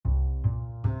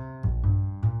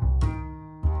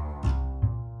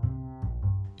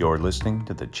You're listening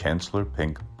to the Chancellor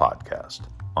Pink Podcast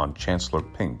on Chancellor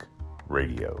Pink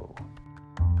Radio.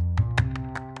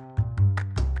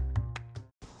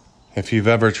 If you've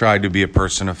ever tried to be a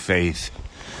person of faith,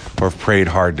 or have prayed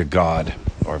hard to God,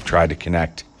 or have tried to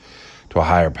connect to a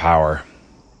higher power,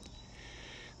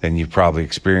 then you've probably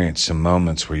experienced some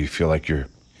moments where you feel like you're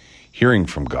hearing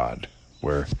from God,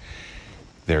 where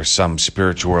there's some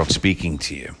spiritual world speaking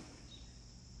to you.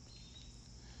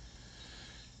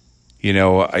 You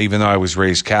know, even though I was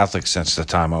raised Catholic since the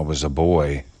time I was a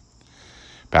boy,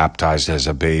 baptized as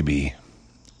a baby,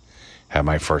 had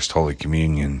my first Holy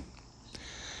Communion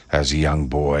as a young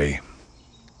boy,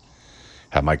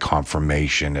 had my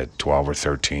confirmation at 12 or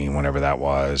 13, whenever that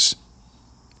was,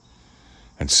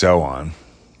 and so on.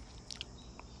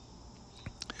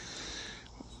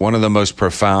 One of the most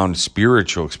profound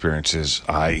spiritual experiences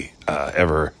I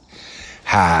ever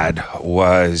had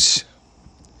was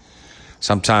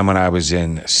sometime when I was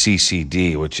in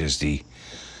CCD, which is the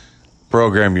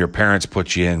program your parents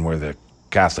put you in where the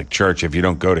Catholic Church, if you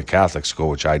don't go to Catholic school,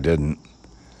 which I didn't,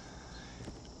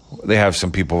 they have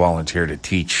some people volunteer to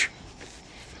teach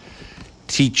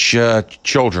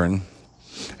children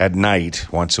at night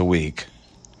once a week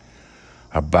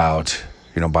about,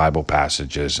 Bible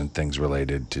passages and things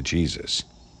related to Jesus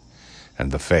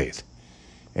and the faith.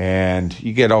 And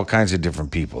you get all kinds of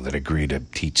different people that agree to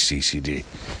teach CCD.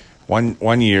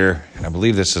 One year, and I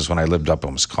believe this is when I lived up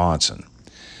in Wisconsin,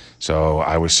 so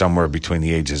I was somewhere between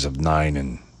the ages of 9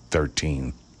 and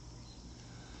 13.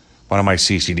 One of my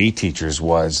CCD teachers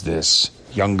was this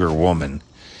younger woman,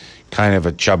 kind of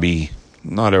a chubby,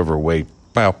 not overweight,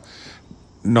 well,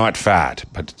 not fat,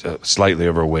 but slightly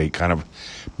overweight, kind of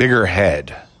bigger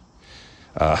head,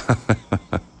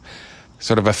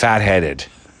 sort of a fat-headed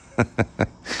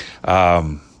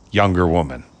younger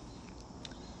woman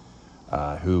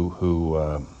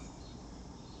who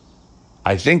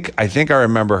I think I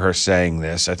remember her saying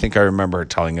this. I think I remember her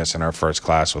telling us in our first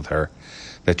class with her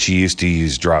that she used to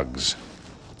use drugs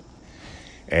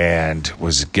and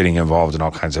was getting involved in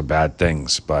all kinds of bad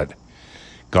things, but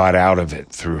got out of it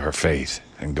through her faith,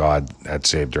 and God had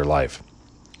saved her life.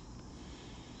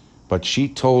 But she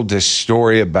told this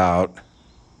story about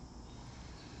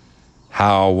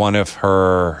how one of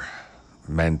her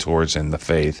mentors in the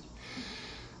faith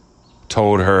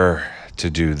told her to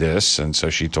do this, and so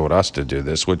she told us to do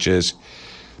this, which is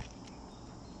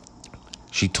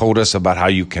she told us about how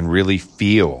you can really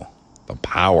feel the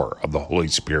power of the Holy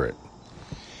Spirit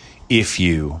if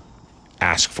you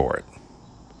ask for it.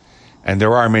 And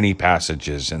there are many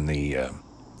passages in the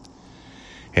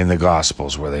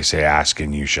Gospels where they say, "Ask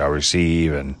and you shall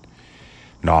receive," and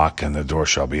 "Knock and the door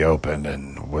shall be opened,"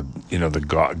 and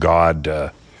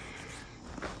God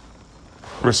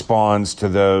responds to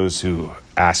those who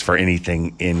ask for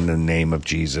anything in the name of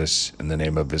Jesus, in the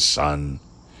name of His Son,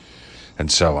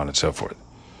 and so on and so forth.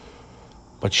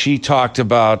 But she talked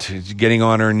about getting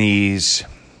on her knees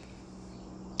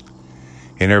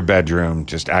in her bedroom,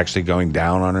 just actually going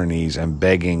down on her knees and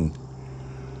begging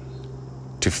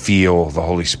to feel the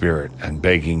Holy Spirit and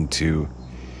begging to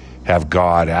have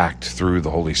God act through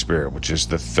the Holy Spirit, which is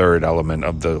the third element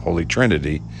of the Holy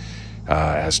Trinity,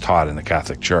 as taught in the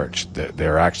Catholic Church.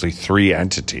 There are actually three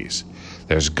entities.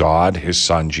 There's God, His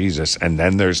Son, Jesus, and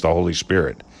then there's the Holy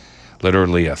Spirit,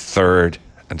 literally a third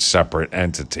and separate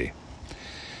entity.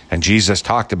 And Jesus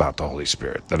talked about the Holy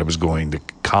Spirit, that it was going to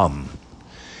come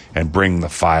and bring the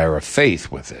fire of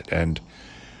faith with it. And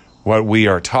what we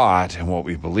are taught and what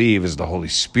we believe is the Holy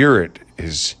Spirit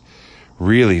is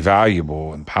really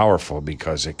valuable and powerful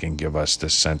because it can give us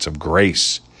this sense of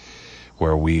grace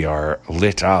where we are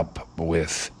lit up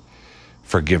with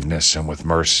forgiveness and with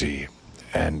mercy.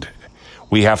 And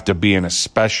we have to be in a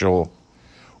special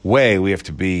way. We have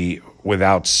to be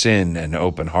without sin and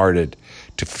open-hearted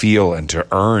to feel and to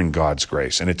earn God's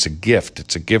grace. And it's a gift.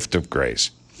 It's a gift of grace.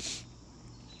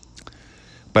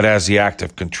 But as the act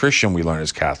of contrition we learn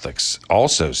as Catholics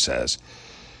also says,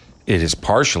 it is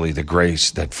partially the grace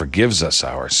that forgives us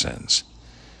our sins,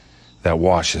 that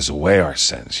washes away our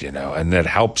sins, and that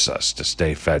helps us to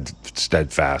stay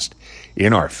steadfast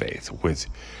in our faith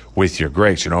with your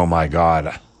grace. Oh my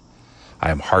God, I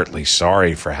am heartily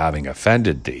sorry for having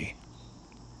offended thee,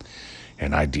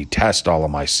 and I detest all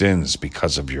of my sins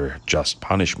because of your just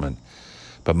punishment,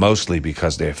 but mostly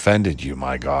because they offended you,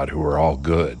 my God, who are all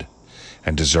good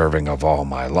and deserving of all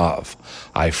my love.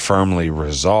 I firmly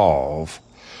resolve,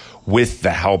 with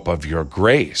the help of your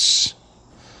grace,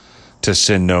 to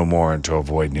sin no more and to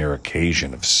avoid near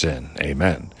occasion of sin.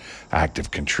 Amen. Act of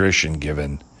contrition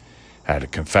given at a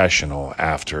confessional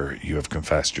after you have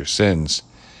confessed your sins.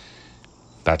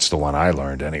 That's the one I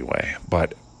learned anyway.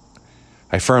 But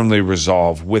I firmly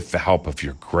resolve, with the help of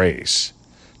your grace,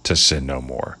 to sin no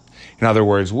more. In other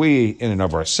words, we, in and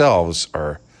of ourselves,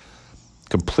 are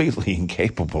completely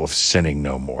incapable of sinning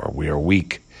no more. We are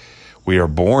weak. We are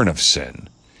born of sin.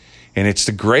 And it's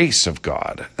the grace of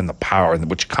God and the power,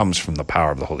 which comes from the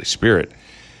power of the Holy Spirit,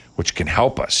 which can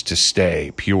help us to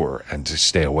stay pure and to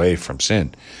stay away from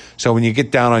sin. So when you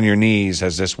get down on your knees,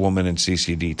 as this woman in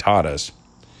CCD taught us,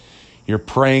 you're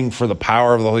praying for the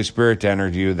power of the Holy Spirit to enter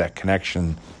you, that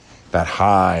connection, that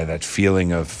high, that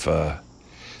feeling of,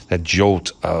 that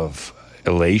jolt of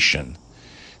elation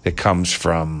that comes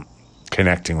from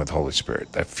connecting with the Holy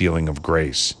Spirit, that feeling of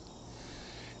grace.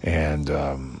 And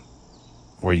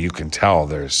where you can tell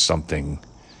there's something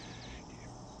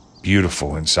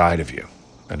beautiful inside of you.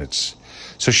 And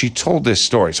so she told this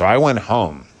story. So I went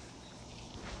home.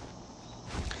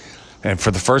 And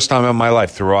for the first time in my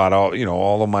life, throughout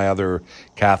all of my other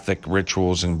Catholic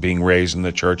rituals and being raised in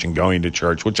the church and going to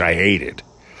church, which I hated.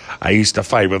 I used to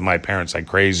fight with my parents like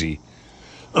crazy,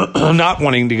 not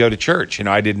wanting to go to church.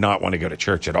 I did not want to go to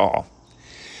church at all.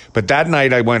 But that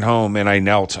night I went home and I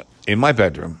knelt in my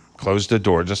bedroom, closed the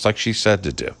door just like she said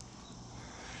to do.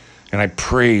 And I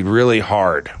prayed really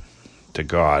hard to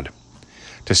God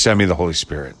to send me the Holy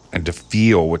Spirit and to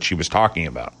feel what she was talking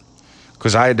about,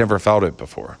 because I had never felt it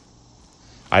before.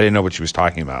 I didn't know what she was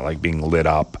talking about, like being lit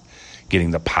up,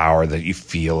 getting the power that you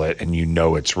feel it and you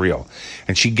know it's real.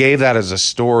 And she gave that as a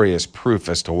story, as proof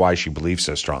as to why she believed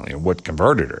so strongly and what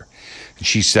converted her. And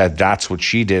she said that's what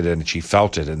she did and she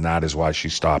felt it, and that is why she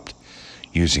stopped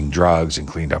using drugs and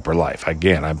cleaned up her life.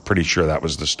 Again, I'm pretty sure that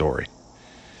was the story.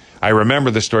 I remember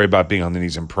the story about being on the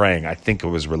knees and praying. I think it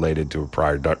was related to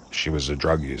she was a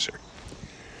drug user.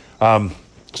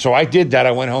 So I did that.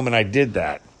 I went home and I did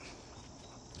that.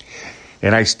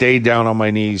 And I stayed down on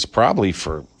my knees probably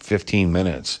for 15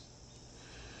 minutes,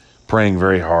 praying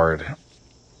very hard,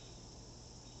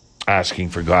 asking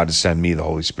for God to send me the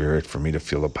Holy Spirit, for me to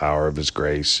feel the power of his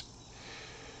grace.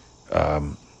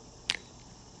 And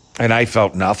I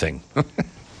felt nothing.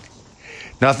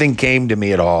 Nothing came to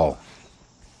me at all.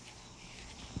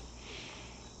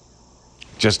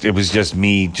 It was just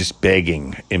me just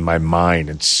begging in my mind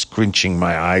and scrunching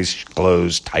my eyes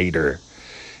closed tighter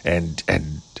and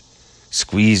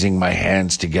squeezing my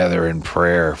hands together in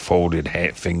prayer, folded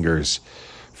fingers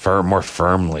more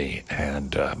firmly,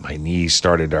 and my knees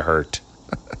started to hurt.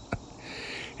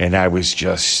 And I was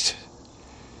just,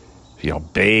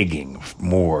 begging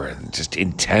more and just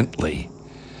intently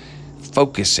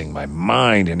focusing my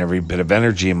mind and every bit of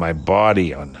energy in my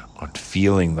body on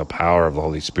feeling the power of the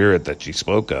Holy Spirit that she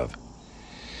spoke of.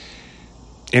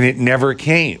 And it never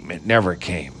came. It never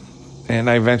came. And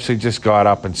I eventually just got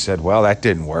up and said, well, that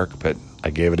didn't work, but I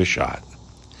gave it a shot.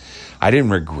 I didn't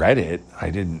regret it.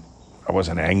 I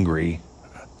wasn't angry.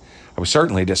 I was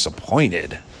certainly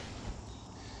disappointed.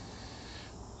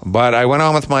 But I went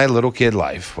on with my little kid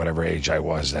life, whatever age I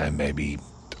was then, maybe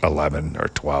 11 or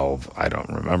 12. I don't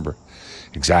remember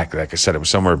exactly. Like I said, it was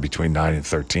somewhere between 9 and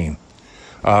 13.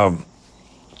 But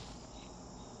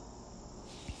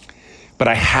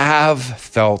I have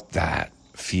felt that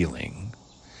feeling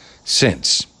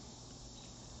since.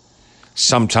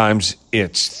 Sometimes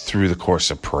it's through the course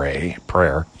of prayer.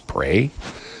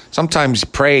 Sometimes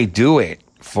pray, do it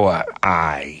for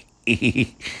I.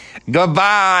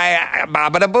 Goodbye,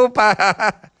 baba da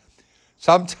boopa.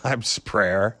 Sometimes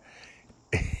prayer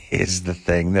is the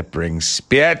thing that brings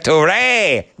spirit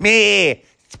to me.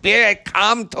 Spirit,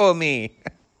 come to me.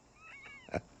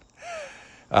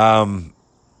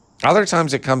 Other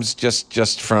times it comes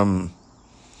just from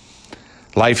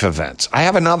life events. I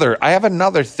have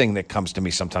another thing that comes to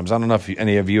me sometimes. I don't know if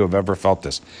any of you have ever felt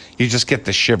this. You just get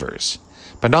the shivers,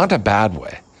 but not in a bad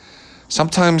way.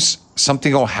 Sometimes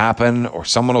something will happen or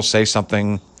someone will say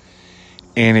something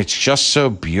and it's just so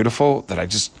beautiful that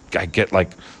I get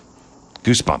like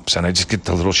goosebumps and I just get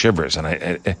the little shivers and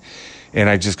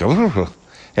I just go, ooh.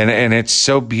 And it's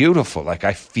so beautiful. Like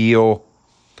I feel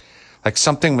like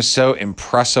something was so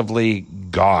impressively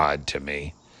God to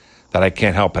me that I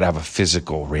can't help but have a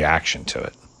physical reaction to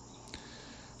it.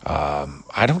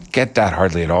 I don't get that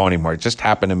hardly at all anymore. It just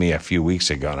happened to me a few weeks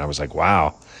ago and I was like,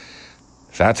 wow,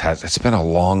 it's been a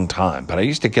long time, but I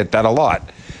used to get that a lot.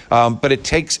 But it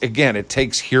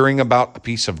takes hearing about a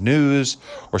piece of news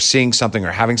or seeing something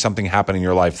or having something happen in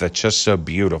your life that's just so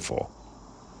beautiful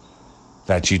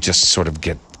that you just sort of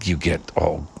get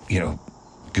all,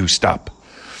 goosed up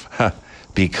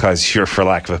because you're, for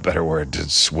lack of a better word,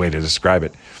 it's a way to describe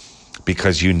it,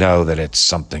 because you know that it's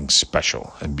something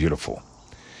special and beautiful.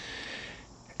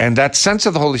 And that sense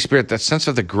of the Holy Spirit, that sense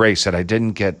of the grace that I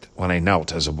didn't get when I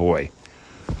knelt as a boy,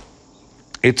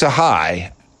 It's a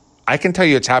high. I can tell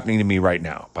you it's happening to me right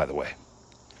now, by the way.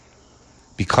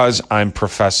 Because I'm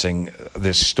professing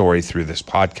this story through this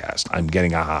podcast, I'm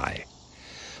getting a high.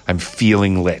 I'm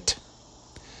feeling lit.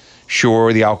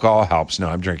 Sure, the alcohol helps. No,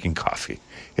 I'm drinking coffee.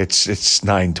 It's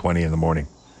 9:20 in the morning.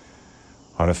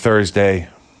 On a Thursday,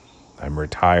 I'm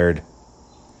retired,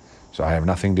 so I have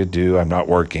nothing to do. I'm not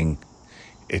working.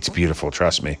 It's beautiful,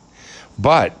 trust me.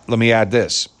 But let me add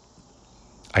this.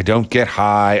 I don't get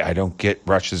high. I don't get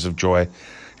rushes of joy.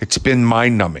 It's been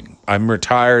mind-numbing. I'm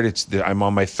retired. I'm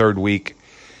on my third week.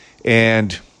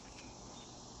 And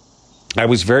I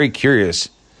was very curious.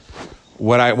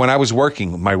 When I was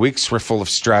working, my weeks were full of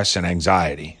stress and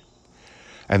anxiety.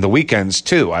 And the weekends,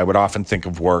 too, I would often think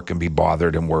of work and be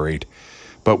bothered and worried.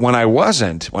 But when I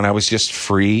wasn't, when I was just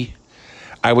free,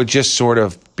 I would just sort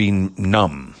of be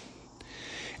numb.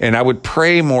 And I would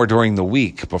pray more during the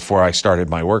week before I started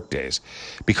my work days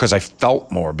because I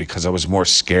felt more, because I was more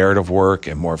scared of work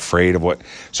and more afraid of what.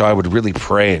 So I would really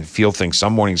pray and feel things.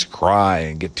 Some mornings cry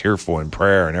and get tearful in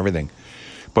prayer and everything.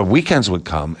 But weekends would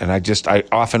come and I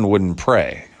often wouldn't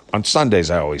pray. On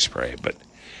Sundays, I always pray, but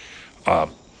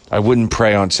I wouldn't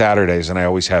pray on Saturdays, and I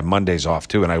always have Mondays off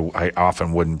too. And I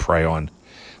often wouldn't pray on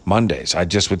Mondays. I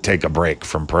just would take a break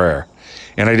from prayer.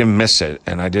 And I didn't miss it,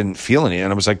 and I didn't feel any.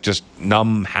 And I was like just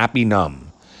numb, happy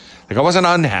numb. Like I wasn't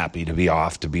unhappy to be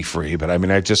off, to be free. But I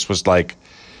mean, I just was like,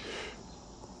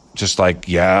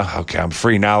 yeah, okay, I'm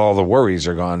free now. All the worries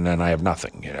are gone, and I have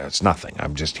nothing. You know, it's nothing.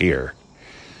 I'm just here.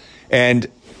 And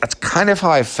that's kind of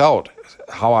how I felt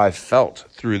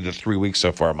through the 3 weeks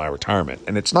so far of my retirement.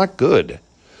 And it's not good.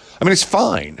 I mean, it's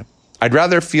fine. I'd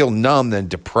rather feel numb than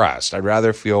depressed. I'd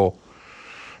rather feel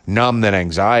numb than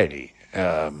anxiety.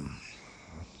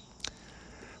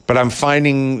 But I'm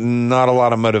finding not a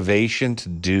lot of motivation to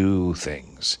do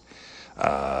things,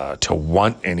 to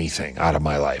want anything out of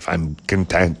my life. I'm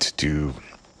content to.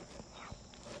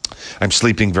 I'm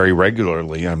sleeping very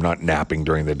regularly. I'm not napping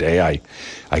during the day.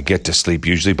 I get to sleep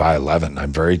usually by 11.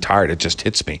 I'm very tired. It just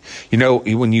hits me. You know,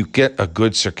 when you get a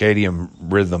good circadian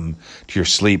rhythm to your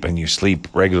sleep and you sleep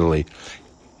regularly,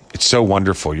 it's so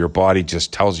wonderful. Your body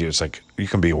just tells you, it's like you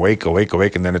can be awake,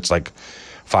 and then it's like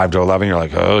 5 to 11. You're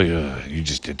like, oh yeah,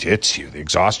 it hits you, the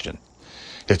exhaustion.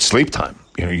 It's sleep time.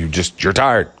 You know, you're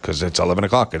tired because it's 11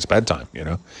 o'clock. It's bedtime, you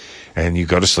know, and you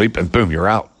go to sleep and boom, you're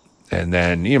out. And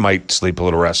then you might sleep a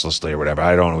little restlessly or whatever.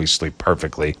 I don't always sleep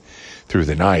perfectly through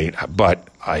the night, but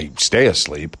I stay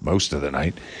asleep most of the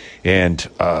night. And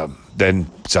then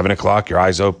 7 o'clock, your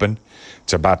eyes open.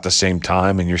 It's about the same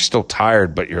time, and you're still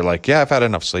tired, but you're like, yeah, I've had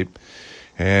enough sleep.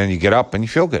 And you get up, and you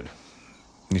feel good.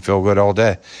 You feel good all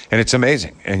day. And it's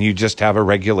amazing. And you just have a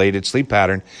regulated sleep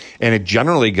pattern. And it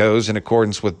generally goes in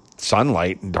accordance with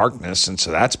sunlight and darkness. And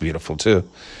so that's beautiful, too.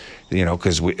 You know,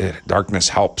 because darkness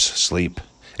helps sleep.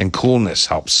 And coolness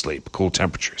helps sleep, cool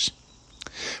temperatures.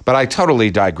 But I totally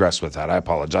digress with that. I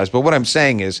apologize. But what I'm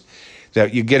saying is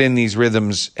that you get in these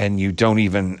rhythms and you don't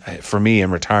even, for me in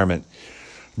retirement,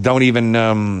 don't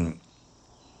even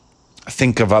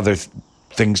think of other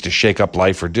things to shake up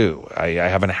life or do. I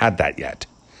haven't had that yet.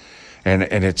 And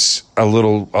it's a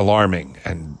little alarming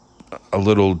and a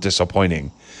little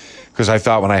disappointing because I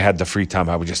thought when I had the free time,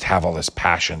 I would just have all this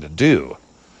passion to do.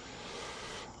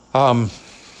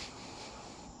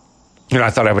 You know, I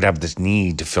thought I would have this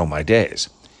need to fill my days.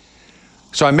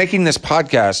 So I'm making this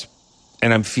podcast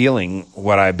and I'm feeling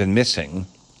what I've been missing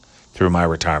through my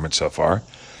retirement so far.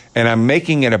 And I'm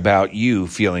making it about you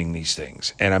feeling these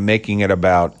things. And I'm making it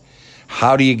about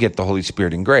how do you get the Holy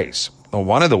Spirit and grace? Well,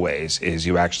 one of the ways is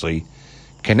you actually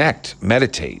connect,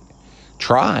 meditate,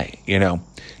 try, you know.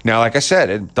 Now, like I said,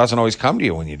 it doesn't always come to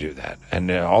you when you do that. And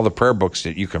all the prayer books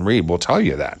that you can read will tell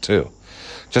you that too.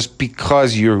 Just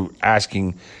because you're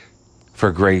asking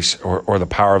for grace or the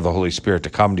power of the Holy Spirit to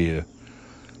come to you,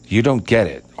 you don't get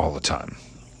it all the time.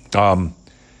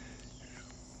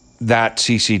 That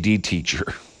CCD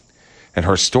teacher and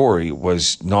her story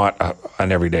was not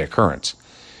an everyday occurrence.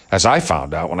 As I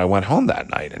found out when I went home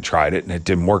that night and tried it, and it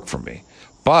didn't work for me.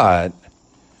 But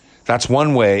that's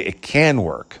one way it can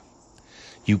work.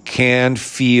 You can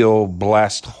feel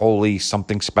blessed, holy,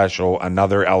 something special,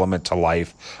 another element to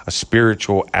life, a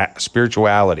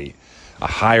spirituality, a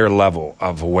higher level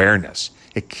of awareness.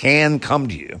 It can come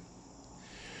to you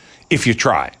if you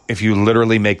try, if you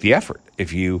literally make the effort,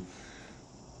 if you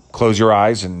close your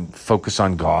eyes and focus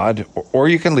on God, or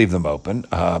you can leave them open,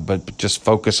 but just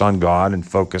focus on God and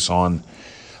focus on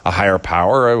a higher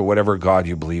power or whatever God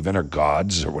you believe in, or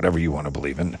gods, or whatever you want to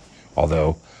believe in.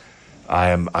 Although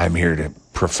I'm here to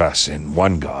profess in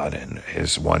one God and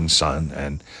his one Son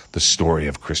and the story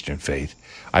of Christian faith.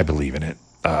 I believe in it.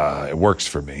 It works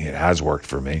for me. It has worked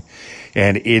for me.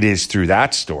 And it is through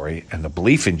that story and the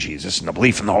belief in Jesus and the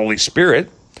belief in the Holy Spirit,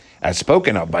 as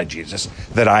spoken of by Jesus,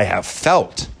 that I have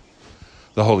felt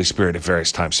the Holy Spirit at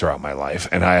various times throughout my life.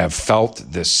 And I have felt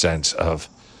this sense of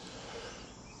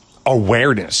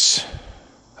awareness,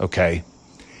 okay?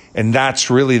 And that's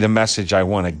really the message I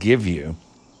want to give you,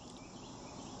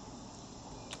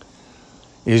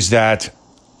 is that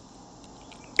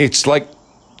it's like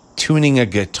tuning a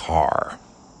guitar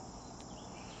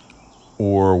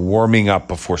or warming up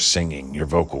before singing your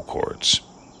vocal cords,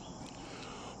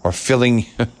 or filling,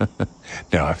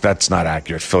 no, if that's not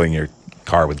accurate, filling your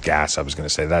car with gas, I was going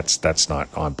to say that's not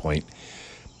on point.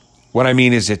 What I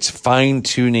mean is it's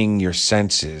fine-tuning your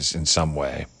senses in some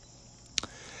way,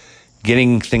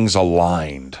 getting things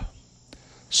aligned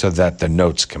so that the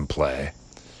notes can play.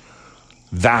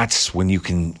 That's when you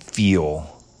can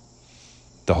feel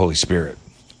the Holy Spirit.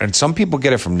 And some people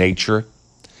get it from nature,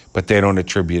 but they don't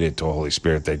attribute it to the Holy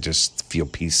Spirit. They just feel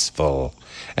peaceful,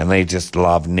 and they just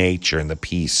love nature and the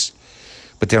peace.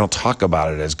 But they don't talk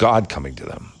about it as God coming to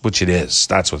them, which it is.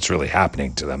 That's what's really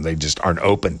happening to them. They just aren't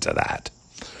open to that.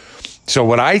 So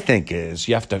what I think is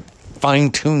you have to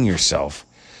fine-tune yourself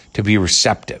to be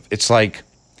receptive. It's like,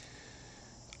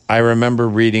 I remember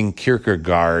reading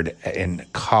Kierkegaard in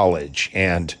college,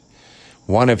 and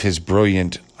one of his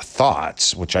brilliant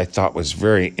thoughts, which I thought was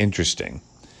very interesting,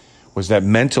 was that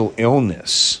mental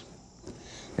illness,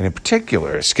 and in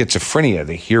particular schizophrenia,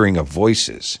 the hearing of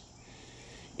voices,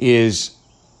 this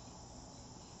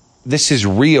is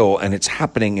real, and it's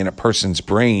happening in a person's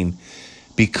brain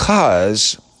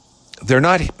because they're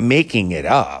not making it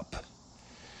up.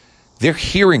 They're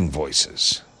hearing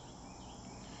voices.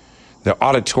 The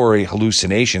auditory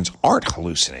hallucinations aren't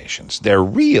hallucinations. They're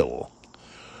real,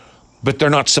 but they're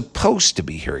not supposed to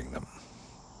be hearing them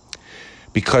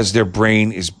because their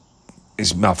brain is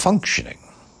malfunctioning.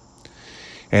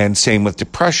 And same with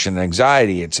depression,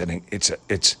 anxiety.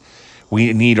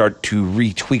 We need to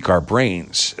retweak our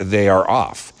brains. They are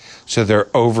off. So they're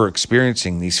over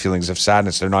experiencing these feelings of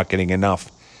sadness. They're not getting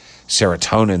enough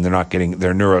serotonin. They're not getting,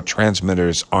 their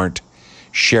neurotransmitters aren't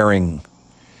sharing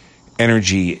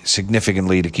energy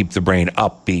significantly to keep the brain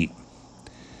upbeat.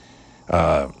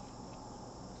 And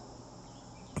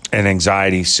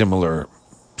anxiety, similar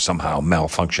somehow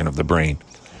malfunction of the brain.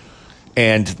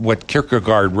 And what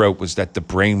Kierkegaard wrote was that the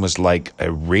brain was like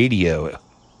a radio,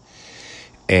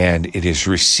 and it is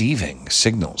receiving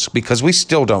signals, because we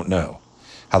still don't know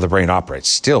how the brain operates.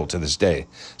 Still to this day,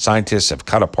 scientists have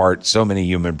cut apart so many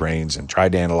human brains and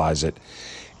tried to analyze it,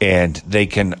 and they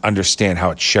can understand how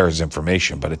it shares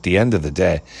information. But at the end of the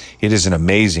day, it is an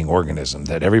amazing organism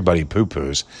that everybody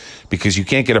poo-poos, because you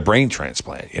can't get a brain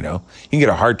transplant, you know? You can get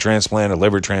a heart transplant, a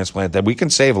liver transplant, that we can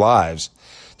save lives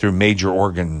through major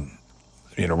organ,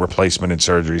 replacement and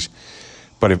surgeries.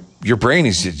 But if your brain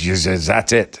is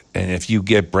that's it. And if you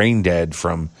get brain dead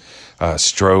from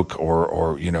stroke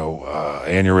or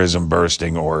aneurysm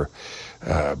bursting or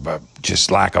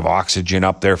just lack of oxygen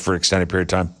up there for an extended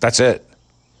period of time, that's it.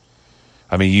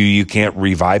 I mean, you can't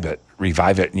revive it,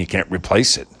 and you can't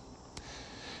replace it.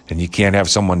 And you can't have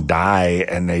someone die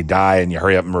and they die and you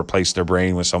hurry up and replace their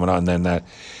brain with someone else, and then it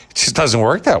just doesn't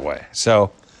work that way.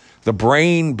 So the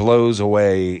brain blows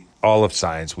away all of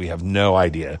science. We have no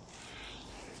idea.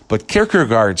 But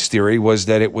Kierkegaard's theory was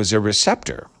that it was a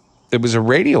receptor. It was a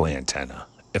radio antenna,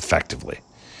 effectively.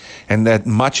 And that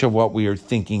much of what we are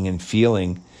thinking and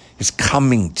feeling is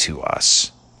coming to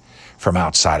us from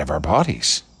outside of our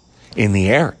bodies, in the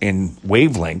air, in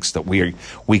wavelengths that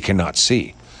we cannot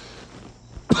see,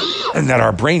 and that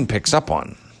our brain picks up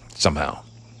on somehow.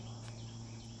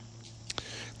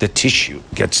 The tissue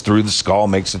gets through the skull,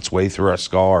 makes its way through our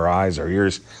skull, our eyes, our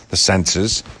ears, the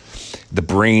senses. The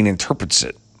brain interprets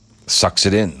it, sucks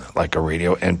it in like a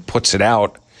radio, and puts it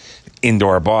out into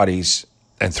our bodies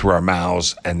and through our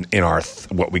mouths and in our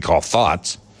what we call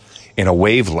thoughts, in a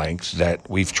wavelength that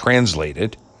we've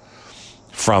translated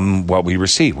from what we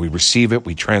receive. We receive it,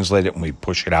 we translate it, and we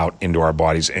push it out into our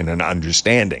bodies in an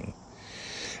understanding.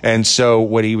 And so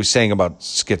what he was saying about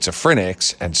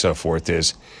schizophrenics and so forth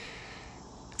is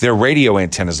their radio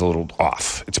antenna is a little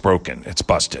off. It's broken. It's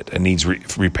busted. It needs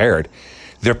repaired.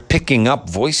 They're picking up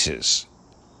voices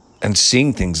and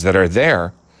seeing things that are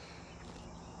there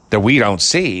that we don't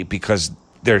see because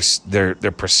their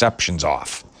perception's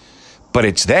off. But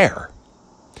it's there.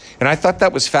 And I thought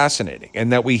that was fascinating,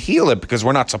 and that we heal it because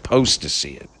we're not supposed to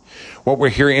see it. What we're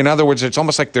hearing, in other words, it's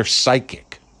almost like they're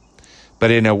psychic,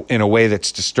 but in a way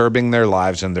that's disturbing their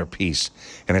lives and their peace,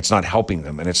 and it's not helping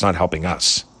them, and it's not helping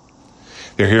us.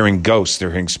 They're hearing ghosts. They're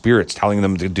hearing spirits telling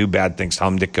them to do bad things,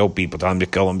 telling them to kill people, telling them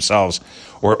to kill themselves,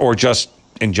 or just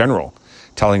in general,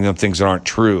 telling them things that aren't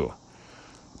true.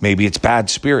 Maybe it's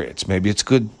bad spirits. Maybe it's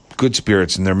good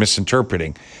spirits, and they're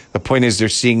misinterpreting. The point is they're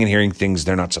seeing and hearing things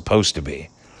they're not supposed to be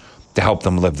to help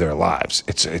them live their lives.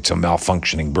 It's a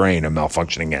malfunctioning brain, a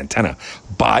malfunctioning antenna,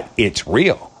 but it's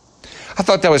real. I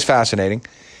thought that was fascinating.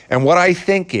 And what I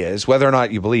think is, whether or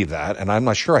not you believe that, and I'm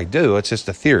not sure I do, it's just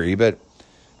a theory, but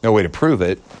no way to prove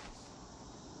it.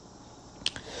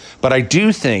 But I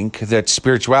do think that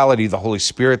spirituality, the Holy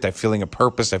Spirit, that feeling of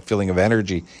purpose, that feeling of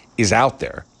energy is out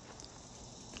there.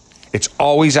 It's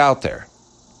always out there.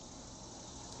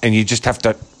 And you just have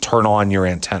to turn on your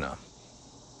antenna.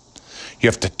 You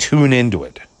have to tune into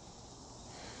it.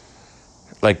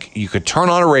 Like you could turn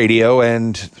on a radio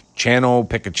and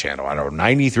pick a channel, I don't know,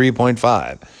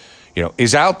 93.5,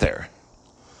 is out there.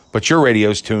 But your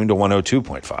radio's tuned to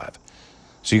 102.5.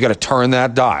 So you got to turn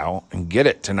that dial and get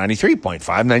it to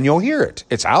 93.5, and then you'll hear it.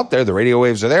 It's out there. The radio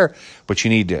waves are there, but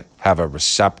you need to have a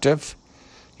receptive,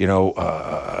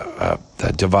 the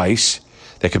device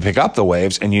that can pick up the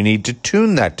waves, and you need to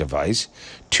tune that device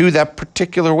to that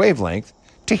particular wavelength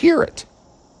to hear it.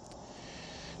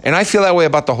 And I feel that way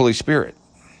about the Holy Spirit.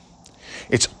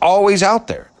 It's always out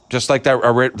there, just like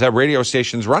that radio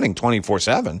station's running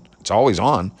 24/7. It's always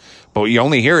on, but you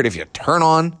only hear it if you turn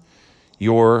on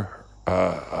your,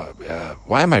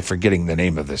 why am I forgetting the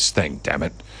name of this thing, damn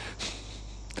it?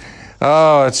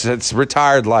 Oh, it's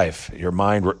retired life. Your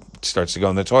mind starts to go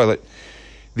in the toilet.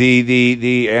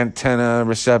 The antenna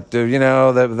receptive,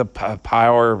 the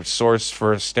power source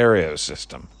for a stereo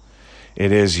system.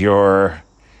 It is your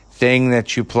thing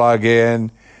that you plug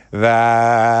in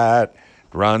that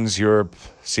runs your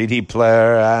CD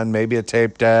player and maybe a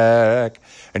tape deck,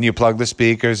 and you plug the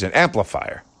speakers in.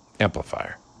 Amplifier.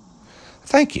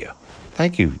 Thank you.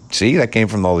 See, that came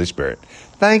from the Holy Spirit.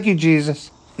 Thank you,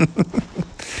 Jesus.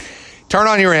 Turn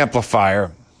on your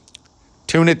amplifier.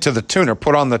 Tune it to the tuner,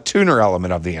 put on the tuner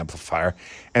element of the amplifier,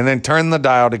 and then turn the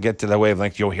dial to get to the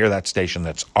wavelength. You'll hear that station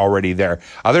that's already there.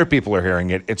 Other people are hearing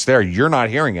it. It's there. You're not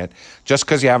hearing it just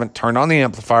because you haven't turned on the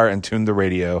amplifier and tuned the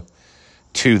radio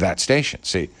to that station.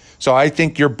 See? So I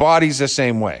think your body's the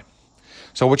same way.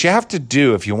 So what you have to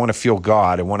do if you want to feel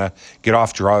God and want to get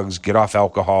off drugs, get off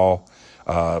alcohol,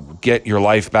 get your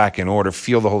life back in order,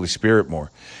 feel the Holy Spirit more,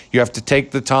 you have to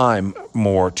take the time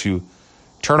more to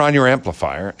turn on your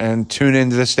amplifier and tune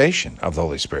into the station of the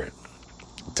Holy Spirit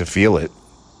to feel it.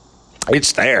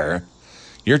 It's there.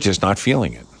 You're just not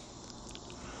feeling it.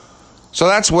 So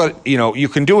that's what, you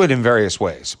can do it in various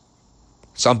ways.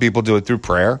 Some people do it through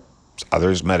prayer,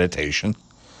 others meditation,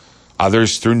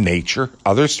 others through nature,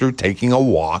 others through taking a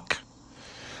walk.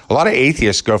 A lot of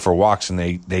atheists go for walks and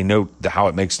they note how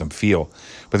it makes them feel,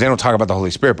 but they don't talk about the Holy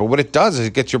Spirit. But what it does is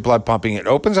it gets your blood pumping. It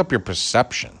opens up your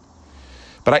perception.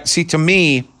 But to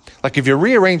me, like if you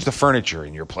rearrange the furniture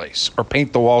in your place or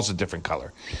paint the walls a different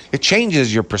color, it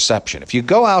changes your perception. If you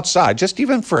go outside, just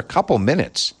even for a couple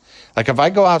minutes, like if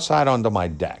I go outside onto my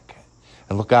deck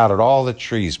and look out at all the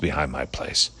trees behind my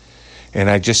place, and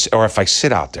or if I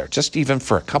sit out there, just even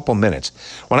for a couple minutes,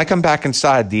 when I come back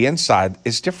inside, the inside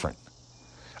is different.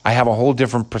 I have a whole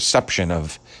different perception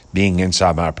of being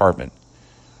inside my apartment.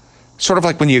 Sort of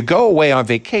like when you go away on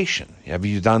vacation. Have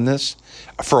you done this?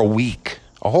 For a week.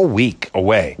 A whole week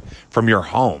away from your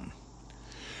home.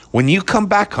 When you come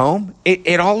back home,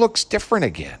 it all looks different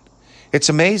again. It's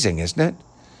amazing, isn't it?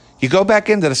 You go back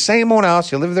into the same old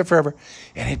house, you live there forever,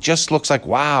 and it just looks like,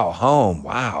 wow, home,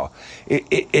 wow.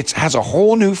 It has a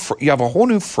whole new, you have a whole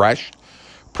new fresh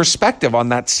perspective on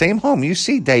that same home you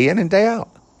see day in and day out.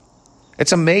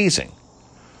 It's amazing.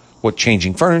 What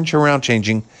changing furniture around,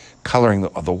 changing coloring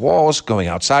of the walls, going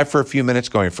outside for a few minutes,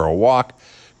 going for a walk,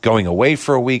 going away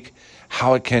for a week,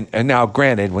 how it can, and now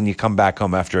granted, when you come back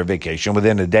home after a vacation,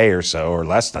 within a day or so, or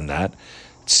less than that,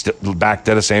 it's still back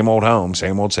to the same old home,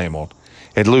 same old.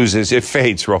 It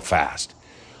fades real fast.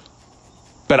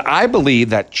 But I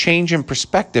believe that change in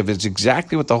perspective is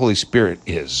exactly what the Holy Spirit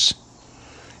is.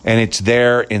 And it's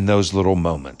there in those little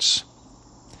moments.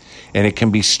 And it can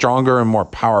be stronger and more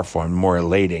powerful and more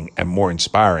elating and more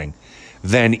inspiring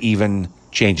than even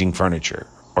changing furniture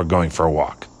or going for a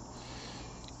walk.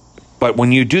 But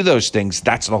when you do those things,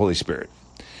 that's the Holy Spirit.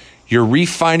 You're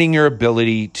refining your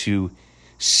ability to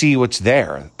see what's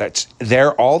there. That's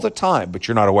there all the time, but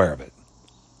you're not aware of it.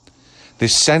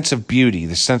 This sense of beauty,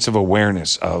 this sense of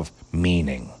awareness of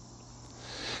meaning.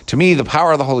 To me, the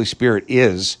power of the Holy Spirit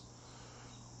is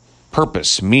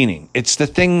purpose, meaning. It's the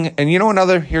thing, and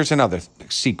here's another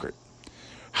secret.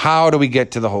 How do we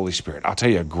get to the Holy Spirit? I'll tell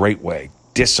you a great way.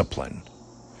 Discipline.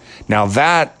 Now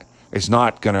that is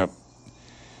not going to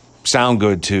sound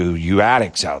good to you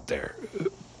addicts out there,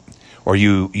 or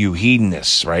you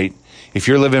hedonists, right? If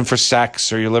you're living for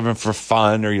sex, or you're living for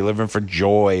fun, or you're living for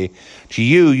joy, to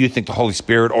you think the Holy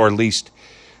Spirit, or at least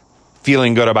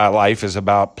feeling good about life, is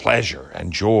about pleasure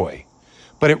and joy.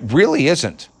 But it really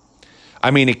isn't.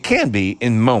 I mean, it can be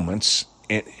in moments,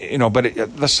 but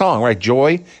the song, right?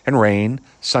 Joy and rain,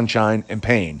 sunshine and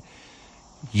pain,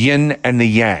 yin and the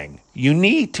yang. You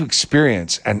need to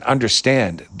experience and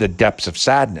understand the depths of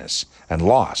sadness and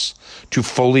loss to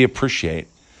fully appreciate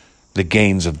the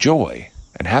gains of joy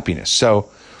and happiness. So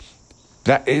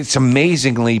that it's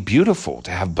amazingly beautiful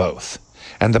to have both.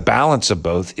 And the balance of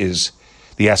both is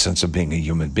the essence of being a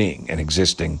human being and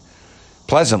existing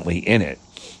pleasantly in it.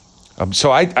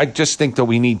 So I just think that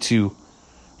we need to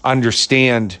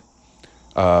understand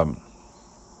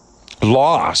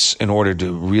loss in order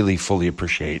to really fully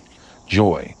appreciate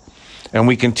joy. And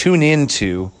we can tune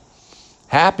into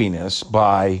happiness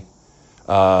by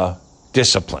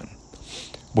discipline,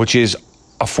 which is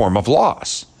a form of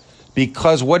loss.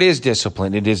 Because what is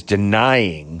discipline? It is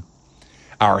denying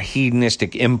our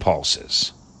hedonistic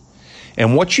impulses.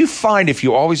 And what you find if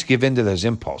you always give in to those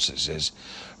impulses is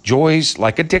joy's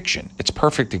like addiction. It's a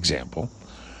perfect example.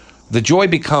 The joy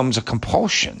becomes a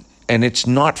compulsion, and it's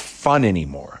not fun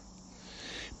anymore.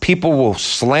 People will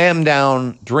slam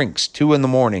down drinks 2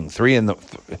 a.m, 3 and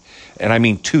I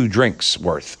mean 2 drinks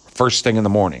worth first thing in the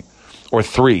morning, or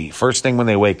 3 first thing when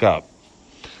they wake up,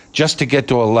 just to get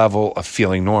to a level of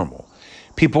feeling normal.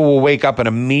 People will wake up and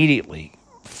immediately,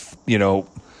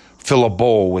 fill a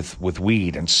bowl with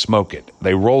weed and smoke it.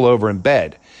 They roll over in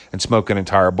bed and smoke an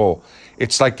entire bowl.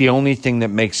 It's like the only thing that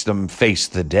makes them face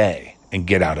the day and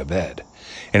get out of bed.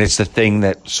 And it's the thing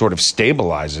that sort of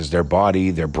stabilizes their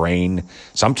body, their brain,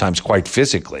 sometimes quite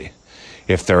physically.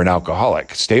 If they're an alcoholic,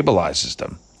 stabilizes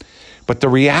them. But the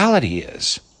reality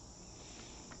is,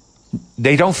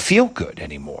 they don't feel good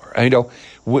anymore.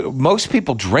 Most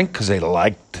people drink because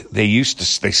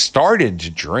they started to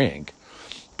drink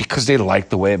because they liked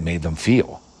the way it made them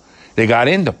feel. They got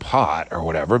into pot or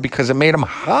whatever because it made them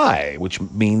high, which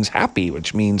means happy,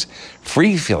 which means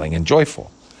free feeling and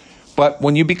joyful. But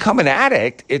when you become an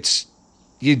addict,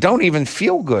 you don't even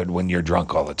feel good when you're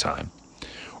drunk all the time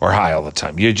or high all the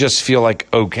time. You just feel like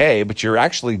okay, but you're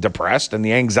actually depressed and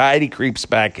the anxiety creeps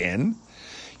back in.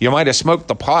 You might have smoked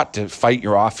the pot to fight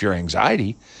off your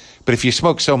anxiety, but if you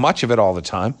smoke so much of it all the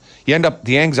time, you end up,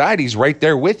 the anxiety's right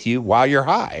there with you while you're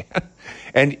high.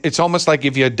 And it's almost like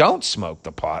if you don't smoke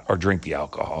the pot or drink the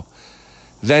alcohol,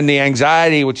 then the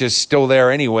anxiety, which is still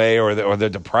there anyway, or the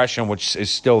depression, which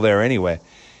is still there anyway,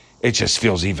 it just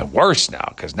feels even worse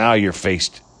now because now you're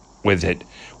faced with it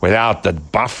without the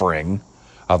buffering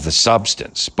of the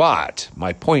substance. But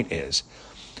my point is,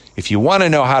 if you want to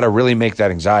know how to really make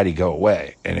that anxiety go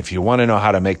away, and if you want to know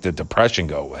how to make the depression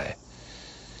go away,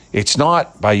 it's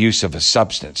not by use of a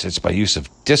substance. It's by use of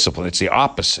discipline. It's the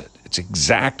opposite. It's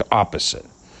exact opposite.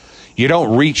 You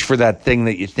don't reach for that thing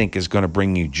that you think is going to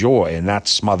bring you joy, and that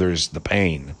smothers the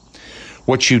pain.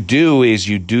 What you do is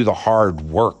you do the hard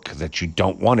work that you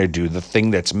don't want to do, the thing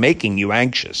that's making you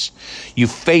anxious. You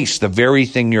face the very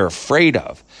thing you're afraid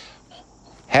of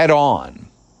head on,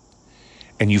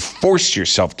 and you force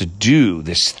yourself to do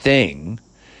this thing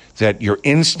that your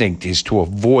instinct is to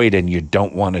avoid and you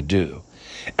don't want to do.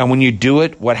 And when you do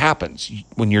it, what happens?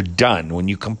 When you're done, when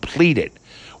you complete it,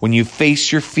 when you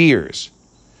face your fears,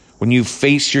 when you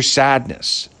face your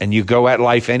sadness and you go at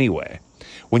life anyway,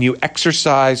 when you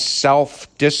exercise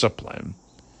self-discipline,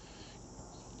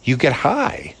 you get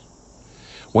high.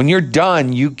 When you're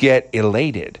done, you get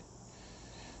elated.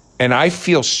 And I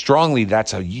feel strongly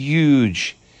that's a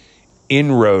huge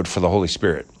inroad for the Holy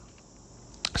Spirit.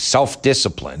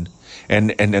 Self-discipline.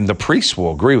 And the priests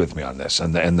will agree with me on this,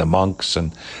 and the monks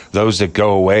and those that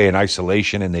go away in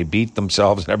isolation and they beat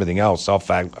themselves and everything else,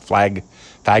 flagellation.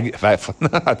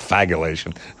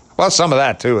 Well, some of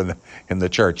that too in the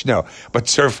church. No, but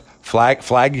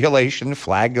flagellation.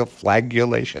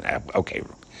 Okay,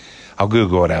 I'll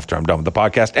Google it after I'm done with the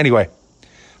podcast. Anyway,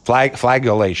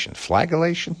 flagellation.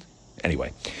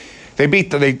 Anyway.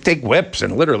 They take whips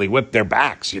and literally whip their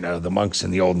backs, the monks in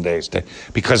the olden days,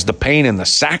 because the pain and the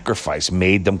sacrifice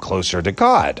made them closer to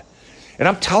God. And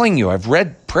I'm telling you, I've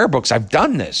read prayer books. I've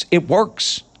done this. It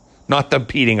works. Not the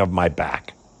beating of my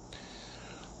back.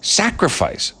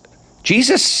 Sacrifice.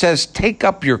 Jesus says, take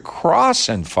up your cross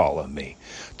and follow me.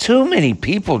 Too many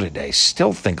people today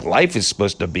still think life is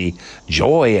supposed to be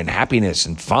joy and happiness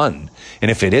and fun. And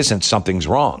if it isn't, something's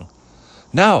wrong.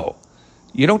 No.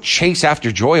 You don't chase after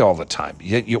joy all the time.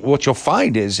 What you'll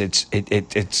find is it's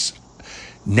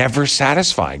never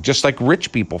satisfying. Just like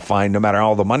rich people find, no matter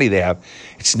all the money they have,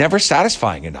 it's never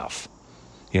satisfying enough.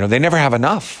 They never have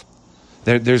enough.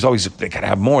 There's always, they got to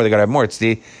have more, they got to have more. It's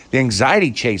the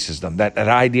anxiety chases them. That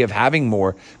idea of having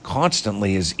more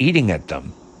constantly is eating at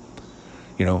them.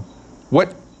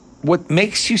 What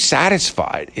makes you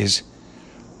satisfied is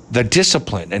the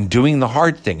discipline and doing the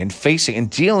hard thing and facing and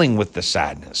dealing with the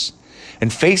sadness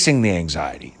and facing the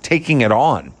anxiety, taking it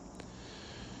on.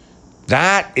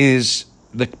 That is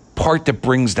the part that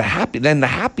brings the happy. Then the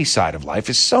happy side of life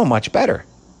is so much better.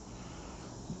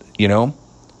 You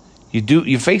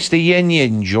face the yin, you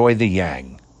enjoy the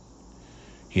yang,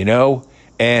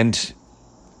 and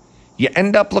you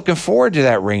end up looking forward to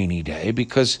that rainy day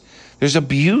because there's a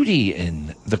beauty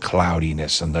in the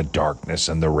cloudiness and the darkness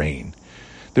and the rain.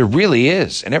 There really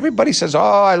is. And everybody says, oh,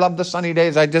 I love the sunny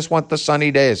days. I just want the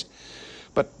sunny days.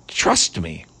 But trust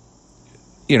me,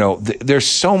 they're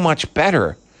so much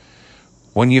better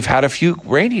when you've had a few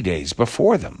rainy days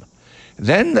before them.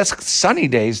 Then the sunny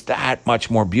days, that much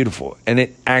more beautiful. And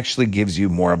it actually gives you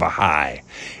more of a high.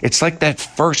 It's like that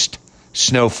first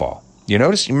snowfall. You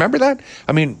remember that?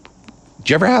 I mean, did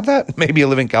you ever have that? Maybe you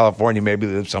live in California, maybe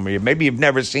you live somewhere, maybe you've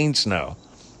never seen snow.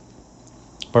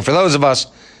 But for those of us,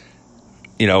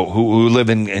 who live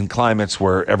in climates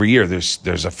where every year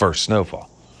there's a first snowfall.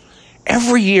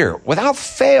 Every year, without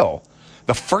fail,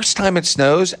 the first time it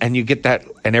snows and you get that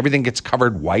and everything gets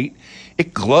covered white,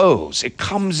 it glows. It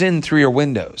comes in through your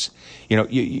windows.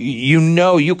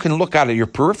 You can look out at your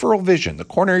peripheral vision, the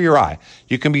corner of your eye.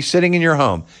 You can be sitting in your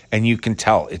home and you can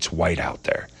tell it's white out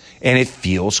there. And it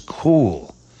feels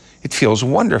cool. It feels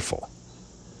wonderful.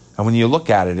 And when you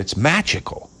look at it, it's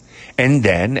magical. And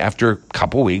then after a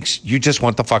couple weeks, you just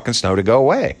want the fucking snow to go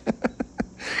away.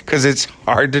 Because it's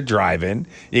hard to drive in.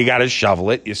 You got to shovel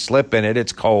it. You slip in it.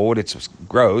 It's cold. It's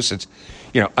gross.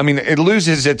 It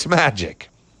loses its magic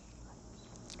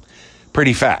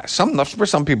pretty fast. For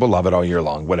some people love it all year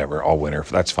long, whatever, all winter.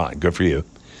 That's fine. Good for you.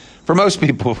 For most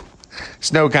people,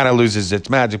 snow kind of loses its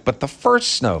magic. But the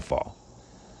first snowfall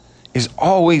is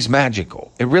always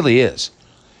magical. It really is.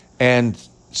 And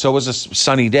so was a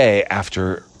sunny day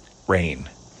after rain.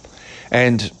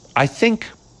 And I think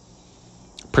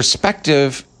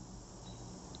perspective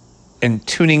and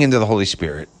tuning into the Holy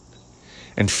Spirit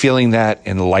and feeling that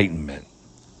enlightenment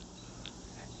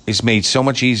is made so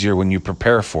much easier when you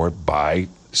prepare for it by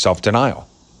self-denial.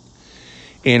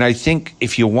 And I think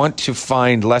if you want to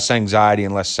find less anxiety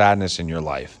and less sadness in your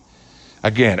life,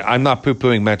 again, I'm not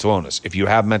poo-pooing mental illness. If you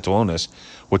have mental illness,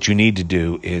 what you need to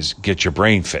do is get your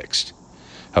brain fixed.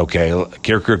 Okay,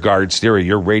 Kierkegaard's theory,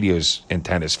 your radio's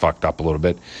antenna is fucked up a little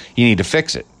bit. You need to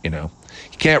fix it, You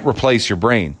can't replace your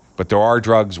brain, but there are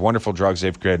drugs, wonderful drugs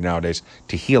they've created nowadays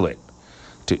to heal it.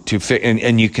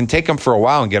 And you can take them for a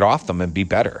while and get off them and be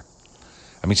better.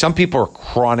 I mean, some people are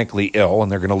chronically ill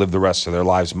and they're going to live the rest of their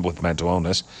lives with mental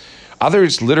illness.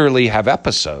 Others literally have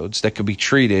episodes that could be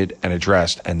treated and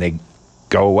addressed and they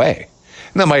go away.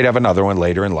 And they might have another one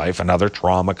later in life. Another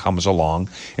trauma comes along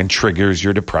and triggers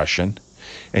your depression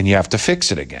and you have to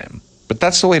fix it again. But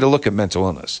that's the way to look at mental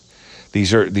illness.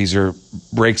 These are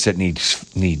breaks that need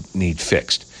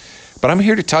fixed. But I'm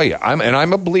here to tell you,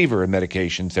 I'm a believer in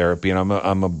medication therapy, and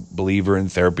I'm a believer in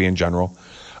therapy in general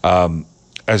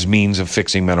as means of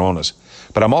fixing mental illness.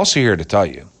 But I'm also here to tell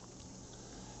you,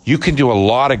 you can do a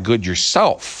lot of good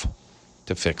yourself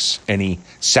to fix any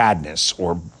sadness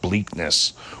or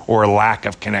bleakness or a lack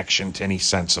of connection to any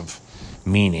sense of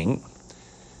meaning.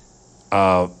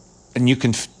 And you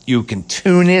can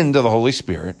tune into the Holy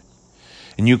Spirit,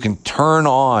 and you can turn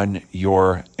on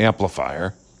your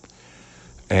amplifier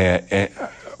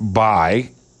by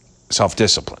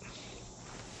self-discipline.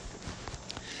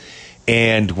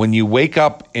 And when you wake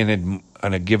up on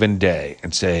a given day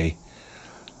and say,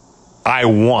 I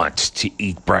want to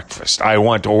eat breakfast, I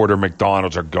want to order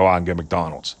McDonald's or go out and get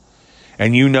McDonald's,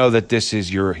 and you know that this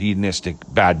is your hedonistic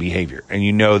bad behavior, and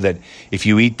you know that if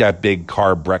you eat that big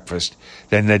carb breakfast,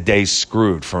 then the day's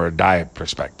screwed from a diet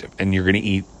perspective, and you're going to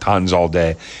eat tons all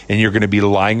day, and you're going to be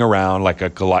lying around like a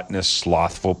gluttonous,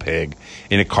 slothful pig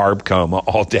in a carb coma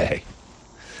all day.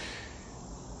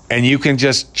 And you can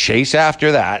just chase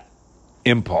after that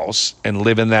impulse and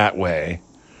live in that way,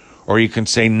 or you can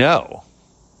say, no,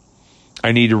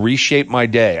 I need to reshape my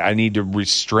day. I need to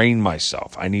restrain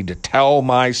myself. I need to tell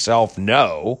myself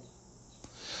no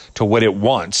to what it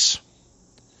wants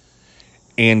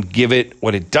and give it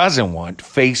what it doesn't want.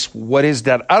 Face what is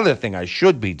that other thing I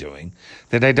should be doing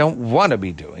that I don't want to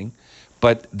be doing,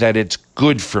 but that it's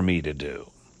good for me to do.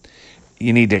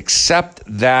 You need to accept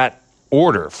that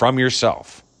order from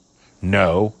yourself.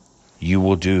 No, you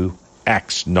will do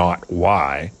X, not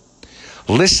Y.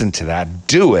 listen to that,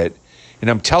 do it. And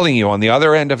I'm telling you, on the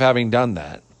other end of having done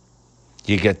that,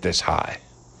 you get this high.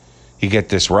 You get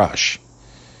this rush.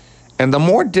 And the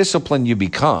more disciplined you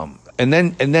become, and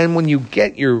then when you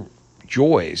get your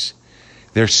joys,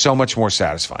 they're so much more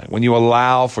satisfying. When you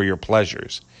allow for your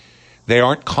pleasures, they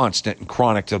aren't constant and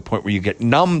chronic to the point where you get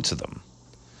numb to them,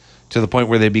 to the point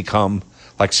where they become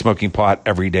like smoking pot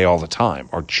every day all the time,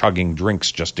 or chugging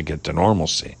drinks just to get to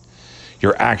normalcy.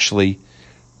 You're actually,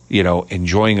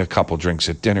 enjoying a couple drinks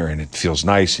at dinner, and it feels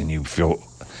nice, and you feel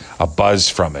a buzz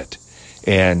from it,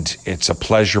 and it's a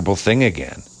pleasurable thing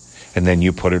again. And then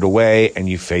you put it away, and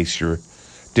you face your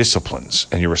disciplines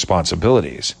and your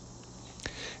responsibilities.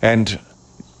 And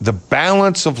the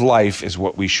balance of life is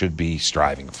what we should be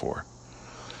striving for.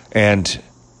 And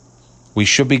we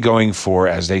should be going for,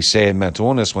 as they say in mental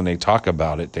illness, when they talk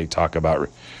about it, they talk about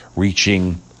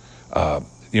reaching, a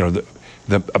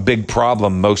big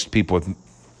problem most people with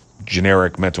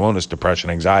generic mental illness, depression,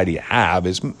 anxiety have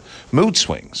is mood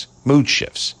swings, mood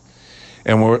shifts.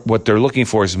 And what they're looking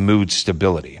for is mood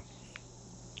stability.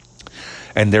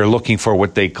 And they're looking for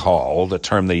what they call, the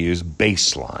term they use,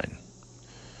 baseline.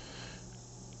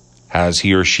 Has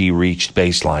he or she reached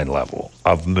baseline level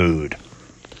of mood?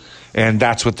 And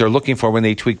that's what they're looking for when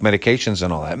they tweak medications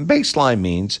and all that. And baseline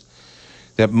means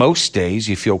that most days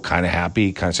you feel kind of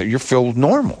happy, you feel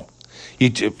normal.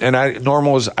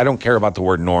 Normal is, I don't care about the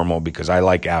word normal because I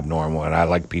like abnormal and I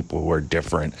like people who are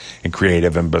different and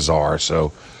creative and bizarre.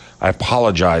 So I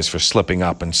apologize for slipping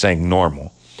up and saying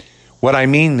normal. What I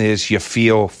mean is you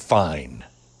feel fine.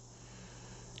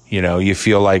 You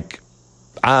feel like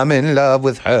I'm in love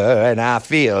with her and I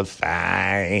feel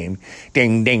fine.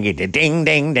 Ding, ding, ding, ding,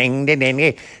 ding, ding, ding,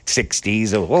 ding.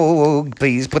 60s, oh,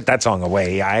 please put that song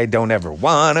away. I don't ever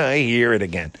want to hear it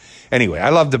again. Anyway, I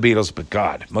love the Beatles, but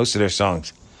God, most of their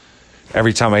songs,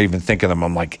 every time I even think of them,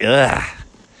 I'm like, ugh.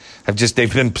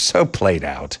 They've been so played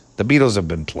out. The Beatles have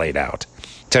been played out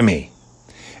to me.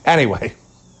 Anyway,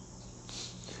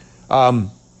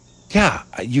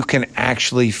 you can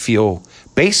actually feel,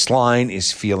 baseline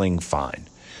is feeling fine.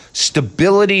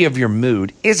 Stability of your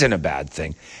mood isn't a bad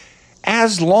thing,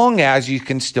 as long as you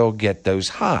can still get those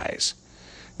highs.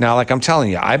 Now, like I'm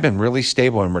telling you, I've been really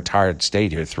stable and retired,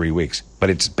 stayed here 3 weeks, but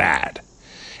it's bad.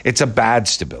 It's a bad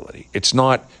stability. It's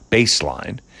not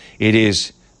baseline. It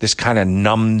is this kind of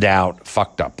numbed out,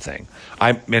 fucked up thing.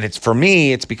 For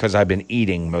me, it's because I've been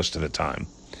eating most of the time,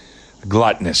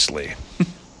 gluttonously.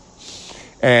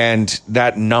 And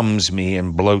that numbs me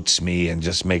and bloats me and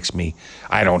just makes me,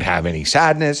 I don't have any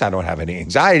sadness, I don't have any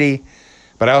anxiety,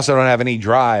 but I also don't have any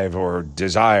drive or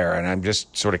desire. And I'm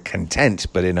just sort of content,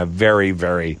 but in a very,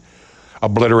 very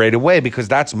obliterated way, because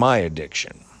that's my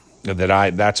addiction.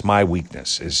 That's my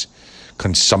weakness, is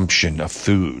consumption of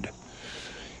food.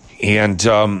 And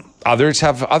others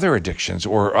have other addictions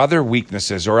or other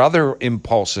weaknesses or other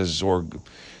impulses or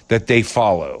that they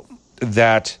follow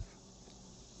that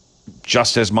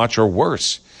just as much or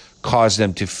worse cause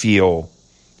them to feel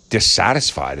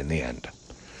dissatisfied in the end.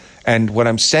 And what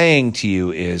I'm saying to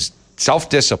you is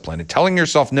self-discipline and telling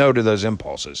yourself no to those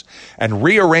impulses and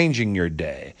rearranging your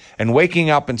day and waking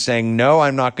up and saying, no,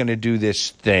 I'm not going to do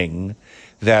this thing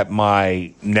that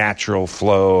my natural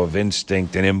flow of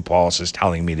instinct and impulse is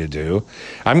telling me to do.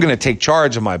 I'm going to take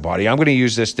charge of my body. I'm going to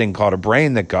use this thing called a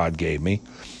brain that God gave me.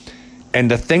 And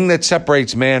the thing that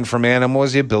separates man from animal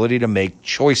is the ability to make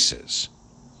choices.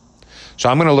 So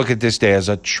I'm going to look at this day as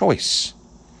a choice.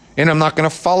 And I'm not going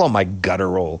to follow my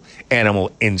guttural animal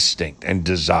instinct and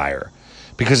desire,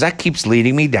 because that keeps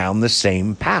leading me down the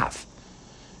same path.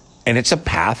 And it's a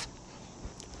path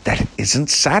that isn't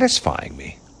satisfying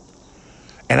me.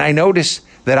 And I notice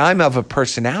that I'm of a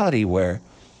personality where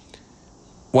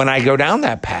when I go down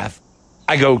that path,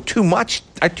 I go too much,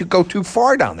 I go too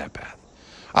far down that path.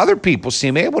 Other people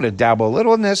seem able to dabble a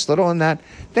little in this, little in that.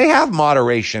 They have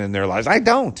moderation in their lives. I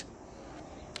don't.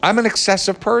 I'm an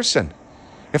excessive person.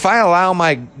 If I allow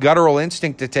my guttural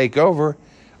instinct to take over,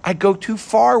 I go too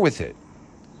far with it.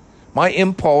 My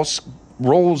impulse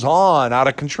rolls on out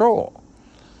of control.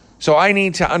 So I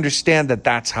need to understand that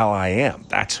that's how I am.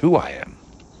 That's who I am.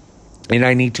 And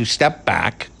I need to step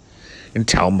back and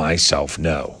tell myself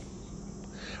no.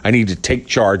 I need to take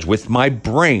charge with my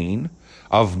brain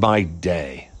of my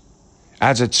day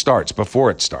as it starts,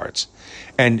 before it starts.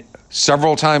 And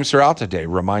several times throughout the day,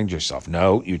 remind yourself,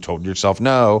 no, you told yourself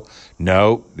no,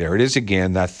 there it is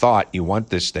again, that thought, you want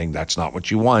this thing, that's not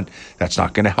what you want, that's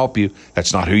not going to help you,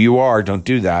 that's not who you are, don't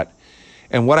do that.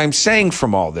 And what I'm saying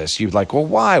from all this, you're like, well,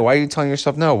 why? Why are you telling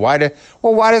yourself no? Why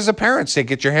does the parents say,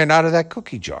 get your hand out of that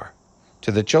cookie jar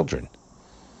to the children?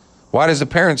 Why does the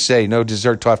parents say no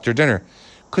dessert till after dinner?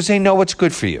 Because they know what's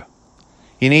good for you.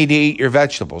 You need to eat your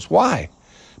vegetables. Why?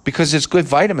 Because it's good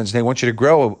vitamins. They want you to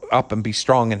grow up and be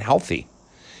strong and healthy.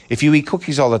 If you eat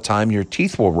cookies all the time, your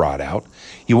teeth will rot out.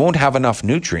 You won't have enough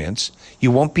nutrients.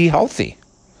 You won't be healthy.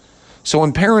 So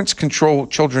when parents control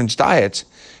children's diets,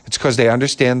 it's because they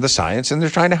understand the science and they're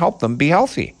trying to help them be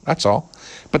healthy. That's all.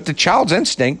 But the child's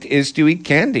instinct is to eat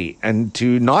candy and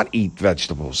to not eat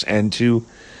vegetables and to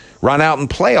run out and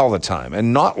play all the time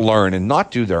and not learn and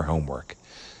not do their homework.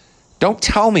 Don't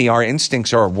tell me our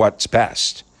instincts are what's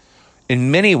best. In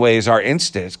many ways, our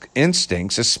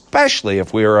instincts, especially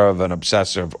if we are of an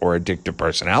obsessive or addictive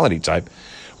personality type,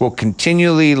 will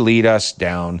continually lead us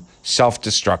down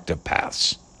self-destructive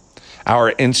paths.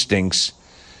 Our instincts,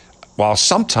 while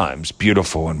sometimes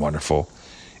beautiful and wonderful,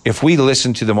 if we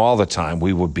listened to them all the time,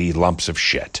 we would be lumps of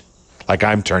shit, like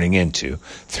I'm turning into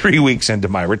 3 weeks into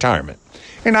my retirement.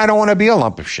 And I don't want to be a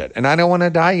lump of shit, and I don't want to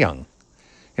die young,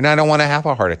 and I don't want to have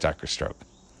a heart attack or stroke.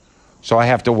 So I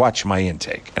have to watch my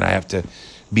intake, and I have to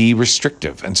be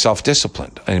restrictive and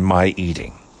self-disciplined in my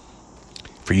eating.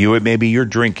 For you, it may be your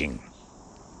drinking,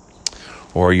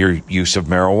 or your use of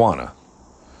marijuana,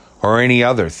 or any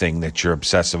other thing that you're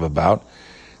obsessive about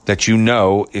that you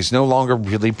know is no longer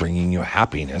really bringing you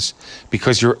happiness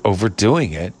because you're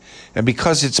overdoing it and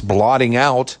because it's blotting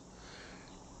out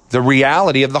the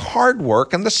reality of the hard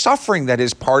work and the suffering that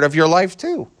is part of your life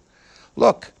too.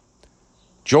 Look,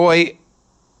 joy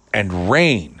and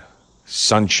rain,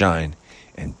 sunshine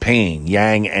and pain,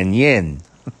 yang and yin.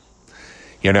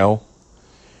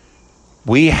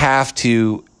 We have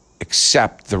to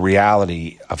accept the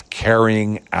reality of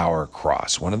carrying our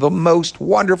cross. One of the most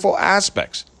wonderful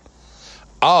aspects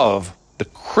of the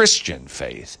Christian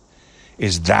faith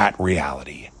is that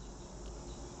reality.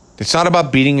 It's not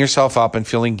about beating yourself up and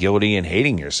feeling guilty and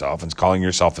hating yourself and calling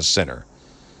yourself a sinner.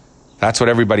 That's what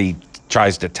everybody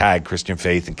tries to tag Christian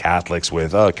faith and Catholics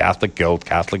with. Oh, Catholic guilt,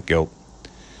 Catholic guilt.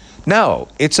 No,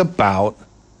 it's about,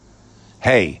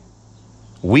 hey,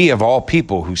 we of all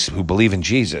people who believe in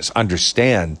Jesus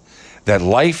understand that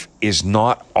life is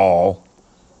not all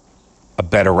a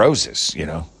bed of roses,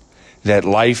 that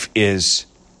life is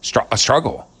a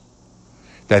struggle,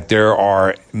 that there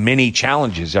are many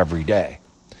challenges every day.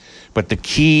 But the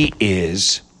key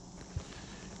is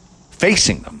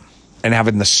facing them and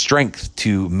having the strength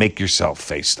to make yourself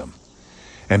face them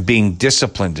and being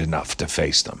disciplined enough to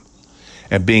face them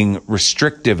and being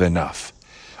restrictive enough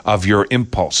of your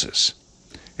impulses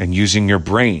and using your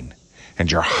brain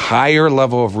and your higher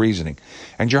level of reasoning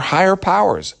and your higher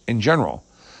powers in general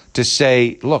to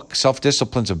say, look,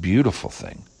 self-discipline's a beautiful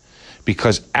thing,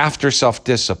 because after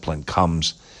self-discipline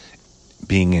comes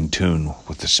being in tune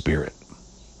with the Spirit.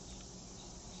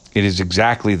 It is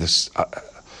exactly this,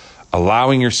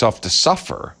 allowing yourself to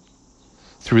suffer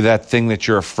through that thing that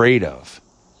you're afraid of.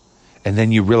 And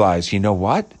then you realize, you know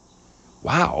what?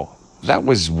 Wow, that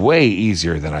was way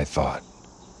easier than I thought.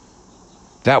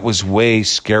 That was way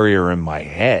scarier in my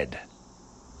head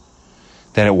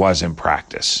than it was in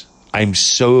practice. I'm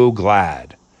so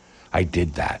glad I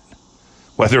did that.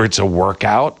 Whether it's a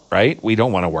workout, right? We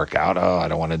don't want to work out. Oh, I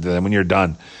don't want to do that. When you're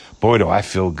done, boy, do I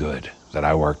feel good that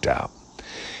I worked out.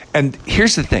 And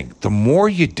here's the thing. The more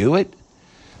you do it,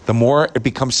 the more it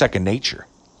becomes second nature.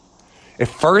 At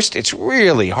first, it's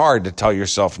really hard to tell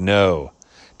yourself no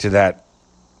to that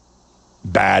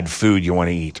bad food you want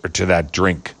to eat or to that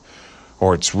drink.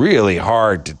 Or it's really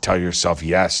hard to tell yourself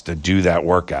yes to do that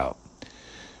workout.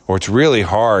 Or it's really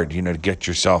hard, to get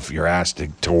your ass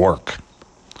to work.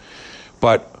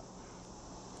 But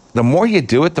the more you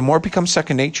do it, the more it becomes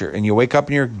second nature. And you wake up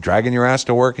and you're dragging your ass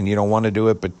to work and you don't want to do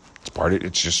it, but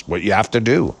it's just what you have to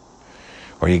do.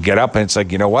 Or you get up and it's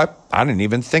like, you know what? I didn't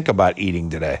even think about eating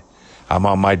today. I'm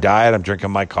on my diet. I'm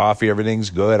drinking my coffee. Everything's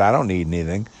good. I don't need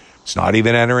anything. It's not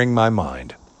even entering my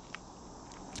mind.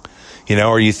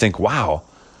 Or you think, wow,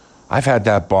 I've had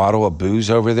that bottle of booze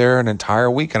over there an entire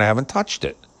week and I haven't touched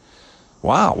it.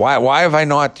 Wow. Why have I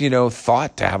not,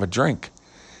 thought to have a drink?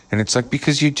 And it's like,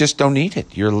 because you just don't need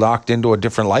it. You're locked into a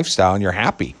different lifestyle and you're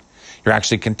happy. You're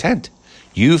actually content.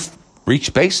 You've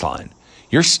reached baseline.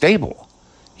 You're stable.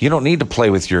 You don't need to play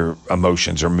with your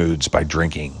emotions or moods by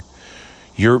drinking.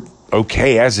 You're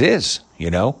okay as is,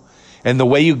 And the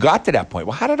way you got to that point,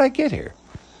 well, how did I get here?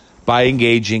 By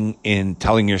engaging in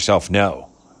telling yourself no.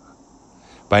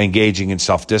 By engaging in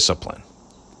self-discipline.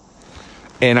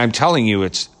 And I'm telling you,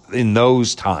 it's in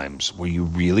those times where you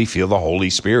really feel the Holy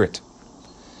Spirit.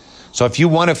 So if you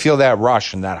want to feel that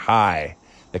rush and that high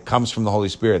that comes from the Holy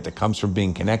Spirit, that comes from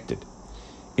being connected,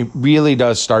 it really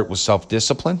does start with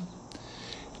self-discipline.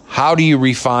 How do you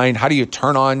refine? How do you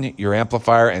turn on your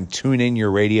amplifier and tune in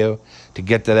your radio to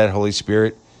get to that Holy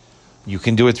Spirit? You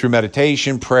can do it through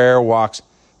meditation, prayer, walks,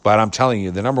 but I'm telling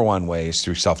you, the number one way is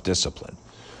through self-discipline.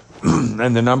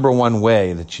 And the number one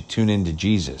way that you tune into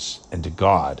Jesus and to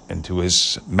God and to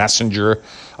his messenger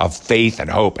of faith and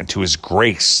hope and to his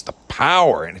grace, the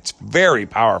power, and it's very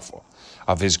powerful,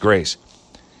 of his grace,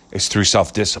 is through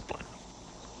self-discipline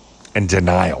and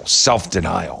denial,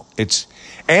 self-denial.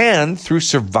 And through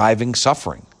surviving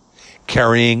suffering,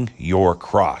 carrying your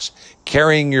cross.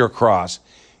 Carrying your cross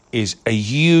is a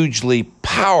hugely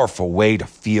powerful way to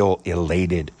feel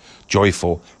elated,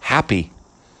 joyful, happy.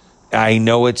 I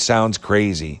know it sounds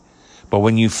crazy, but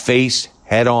when you face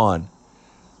head on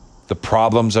the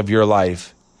problems of your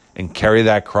life and carry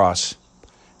that cross,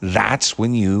 that's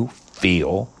when you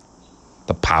feel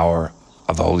the power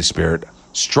of the Holy Spirit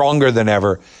stronger than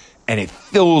ever, and it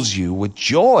fills you with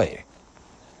joy.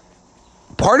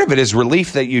 Part of it is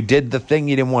relief that you did the thing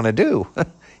you didn't want to do,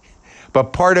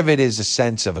 but part of it is a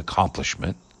sense of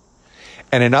accomplishment.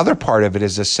 And another part of it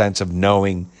is a sense of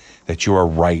knowing that you are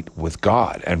right with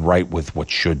God and right with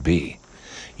what should be.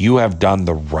 You have done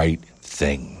the right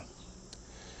thing.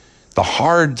 The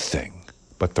hard thing,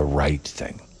 but the right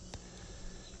thing.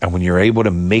 And when you're able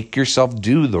to make yourself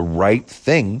do the right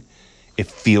thing, it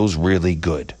feels really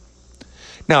good.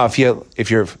 Now, if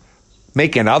you're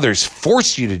making others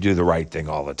force you to do the right thing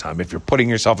all the time, if you're putting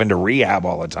yourself into rehab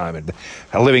all the time and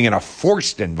living in a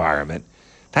forced environment,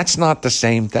 that's not the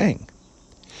same thing.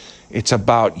 It's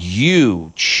about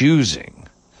you choosing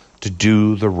to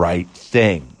do the right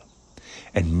thing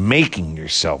and making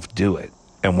yourself do it.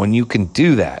 And when you can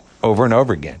do that over and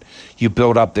over again, you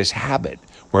build up this habit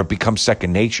where it becomes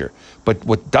second nature. But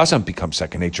what doesn't become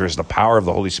second nature is the power of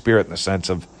the Holy Spirit in the sense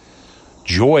of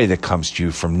joy that comes to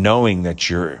you from knowing that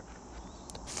you're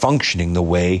functioning the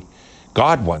way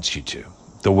God wants you to,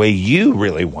 the way you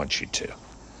really want you to.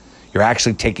 You're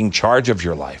actually taking charge of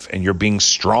your life and you're being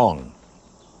strong.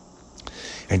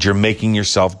 And you're making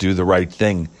yourself do the right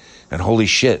thing. And holy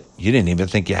shit, you didn't even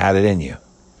think you had it in you.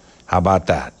 How about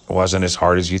that? It wasn't as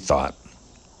hard as you thought.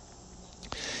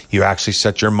 You actually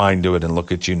set your mind to it, and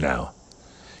look at you now.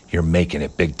 You're making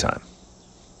it big time.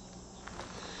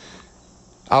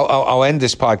 I'll end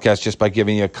this podcast just by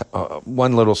giving you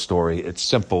one little story. It's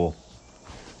simple,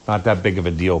 not that big of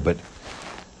a deal, but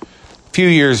a few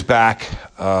years back,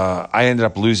 I ended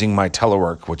up losing my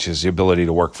telework, which is the ability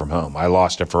to work from home. I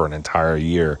lost it for an entire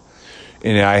year.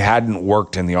 And I hadn't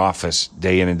worked in the office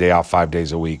day in and day out 5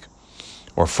 days a week,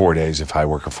 or 4 days if I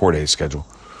work a 4-day schedule,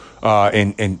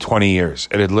 in 20 years.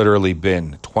 It had literally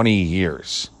been 20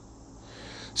 years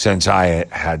since I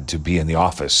had to be in the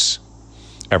office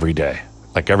every day.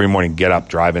 Like every morning, get up,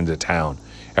 drive into town.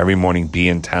 Every morning, be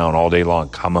in town all day long,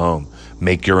 come home,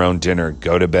 make your own dinner,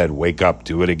 go to bed, wake up,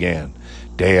 do it again.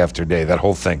 Day after day, that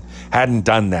whole thing. Hadn't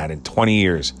done that in 20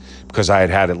 years because I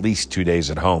had at least 2 days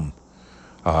at home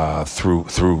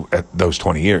through those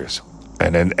 20 years.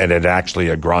 And it actually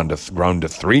had grown to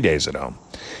 3 days at home.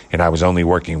 And I was only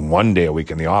working 1 day a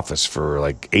week in the office for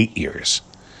like 8 years.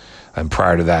 And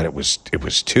prior to that, it was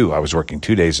 2. I was working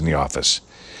 2 days in the office.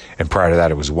 And prior to that,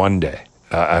 it was 1 day.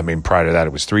 Prior to that,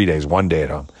 it was 3 days, 1 day at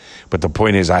home. But the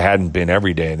point is, I hadn't been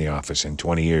every day in the office in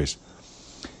 20 years.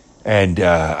 And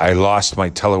I lost my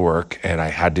telework, and I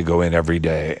had to go in every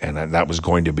day, and that was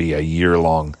going to be a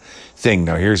year-long thing.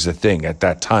 Now, here's the thing. At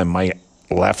that time, my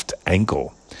left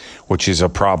ankle, which is a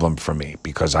problem for me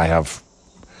because I have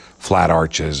flat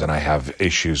arches and I have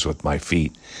issues with my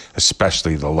feet,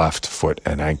 especially the left foot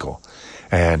and ankle.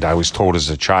 And I was told as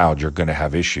a child, you're going to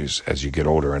have issues as you get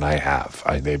older, and I have.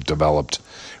 They've developed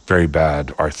very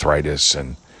bad arthritis,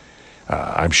 and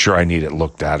I'm sure I need it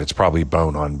looked at. It's probably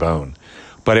bone on bone.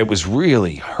 But it was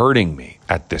really hurting me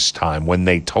at this time when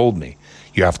they told me,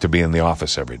 you have to be in the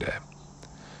office every day.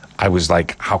 I was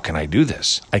like, how can I do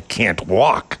this? I can't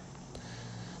walk.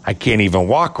 I can't even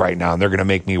walk right now, and they're going to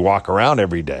make me walk around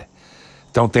every day.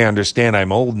 Don't they understand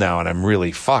I'm old now and I'm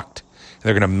really fucked?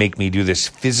 They're going to make me do this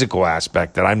physical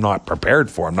aspect that I'm not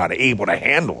prepared for. I'm not able to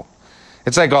handle.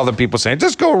 It's like all the people saying,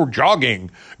 just go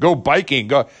jogging, go biking.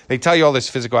 Go. They tell you all this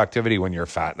physical activity when you're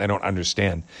fat. And they don't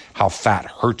understand how fat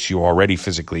hurts you already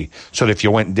physically. So that if you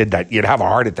went and did that, you'd have a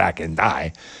heart attack and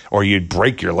die. Or you'd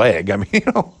break your leg. I mean,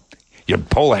 you'd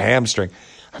pull a hamstring.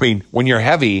 I mean, when you're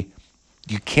heavy,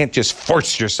 you can't just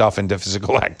force yourself into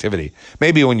physical activity.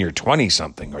 Maybe when you're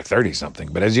 20-something or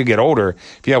 30-something. But as you get older,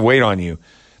 if you have weight on you,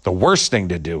 the worst thing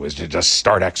to do is to just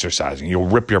start exercising. You'll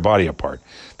rip your body apart.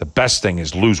 The best thing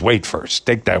is lose weight first.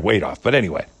 Take that weight off. But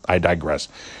anyway, I digress.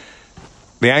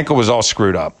 The ankle was all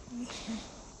screwed up.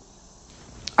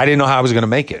 I didn't know how I was going to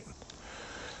make it.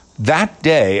 That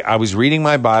day, I was reading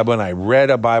my Bible and I read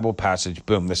a Bible passage,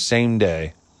 boom, the same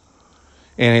day.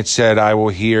 And it said, I will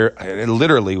hear, it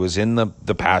literally was in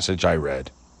the passage I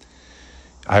read.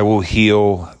 I will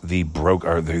heal the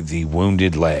the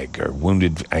wounded leg or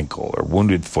wounded ankle or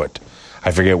wounded foot. I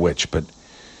forget which, but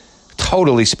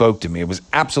totally spoke to me. It was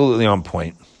absolutely on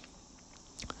point.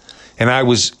 And I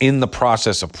was in the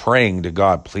process of praying to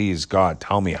God, please, God,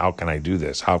 tell me, how can I do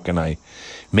this? How can I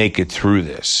make it through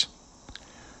this?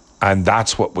 And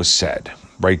that's what was said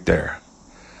right there.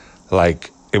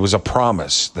 Like, it was a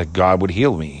promise that God would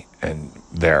heal me and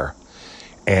there.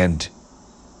 And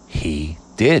he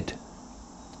did.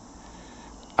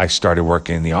 I started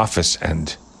working in the office,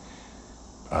 and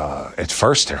at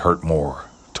first it hurt more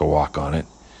to walk on it.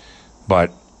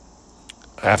 But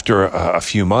after a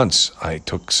few months, I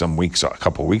took a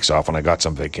couple of weeks off, and I got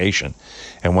some vacation.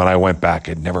 And when I went back,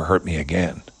 it never hurt me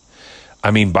again. I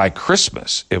mean, by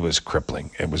Christmas, it was crippling.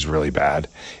 It was really bad.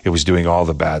 It was doing all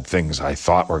the bad things I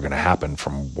thought were going to happen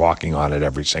from walking on it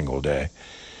every single day.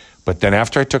 But then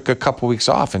after I took a couple weeks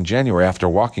off in January, after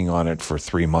walking on it for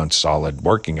 3 months solid,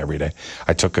 working every day,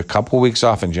 I took a couple weeks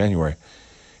off in January,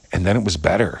 and then it was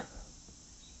better.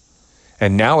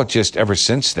 And now it just, ever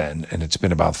since then, and it's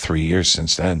been about 3 years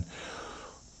since then,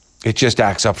 it just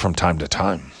acts up from time to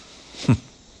time.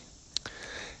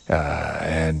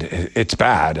 And it's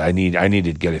bad. I needed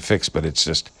to get it fixed, but it's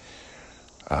just,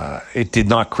 it did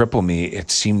not cripple me. It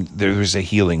seemed there was a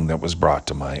healing that was brought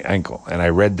to my ankle. And I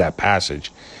read that passage,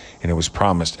 and it was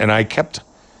promised. And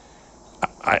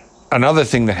another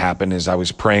thing that happened is I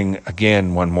was praying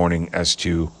again one morning as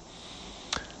to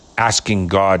asking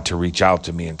God to reach out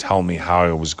to me and tell me how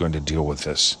I was going to deal with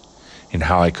this and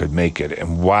how I could make it.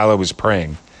 And while I was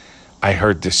praying, I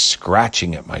heard this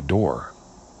scratching at my door.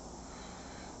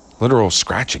 Literal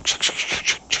scratching.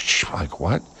 Like,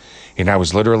 what? And I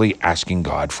was literally asking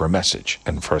God for a message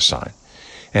and for a sign.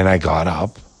 And I got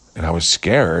up, and I was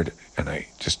scared, and I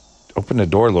just opened the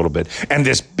door a little bit. And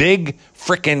this big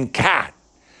freaking cat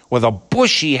with a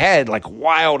bushy head, like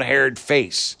wild-haired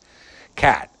face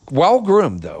cat.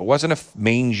 Well-groomed, though. It wasn't a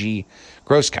mangy,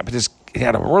 gross cat, but it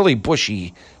had a really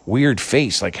bushy, weird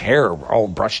face, like hair all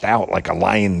brushed out like a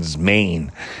lion's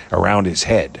mane around his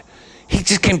head. He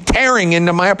just came tearing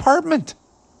into my apartment.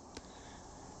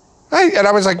 And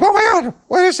I was like, oh my God,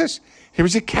 what is this? There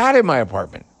was a cat in my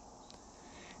apartment.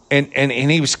 And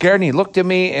he was scared, and he looked at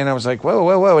me, and I was like, whoa,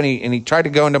 whoa, whoa. And he tried to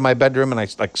go into my bedroom, and I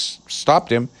stopped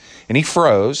him, and he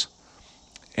froze.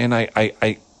 And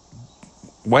I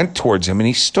went towards him, and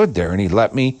he stood there, and he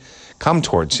let me come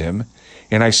towards him.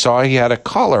 And I saw he had a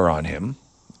collar on him.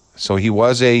 So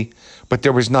but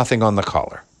there was nothing on the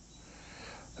collar.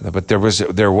 But there was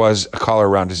a collar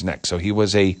around his neck. So he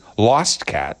was a lost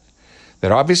cat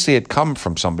that obviously had come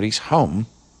from somebody's home,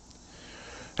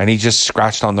 and he just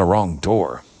scratched on the wrong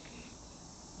door.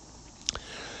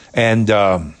 And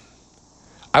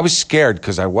I was scared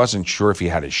because I wasn't sure if he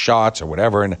had his shots or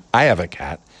whatever, and I have a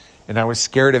cat, and I was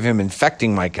scared of him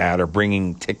infecting my cat or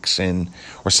bringing ticks in,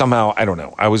 or somehow, I don't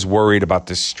know. I was worried about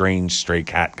this strange stray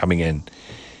cat coming in.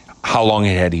 How long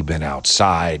had he been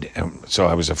outside? And so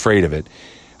I was afraid of it.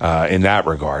 In that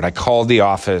regard, I called the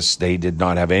office. They did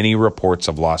not have any reports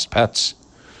of lost pets.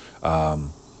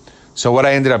 So what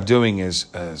I ended up doing is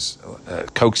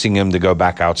coaxing him to go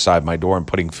back outside my door and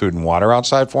putting food and water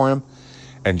outside for him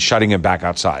and shutting him back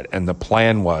outside. And the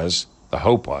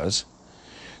hope was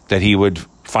that he would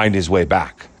find his way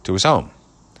back to his home.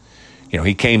 You know,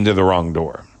 he came to the wrong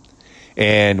door.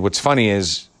 And what's funny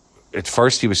is, at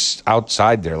first he was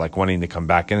outside there, like wanting to come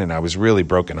back in, and I was really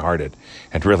brokenhearted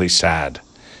and really sad.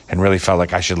 And really felt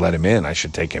like I should let him in. I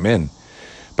should take him in.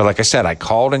 But like I said, I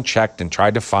called and checked and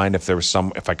tried to find if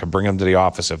I could bring him to the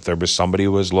office, if there was somebody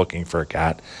who was looking for a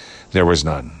cat. There was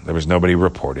none. There was nobody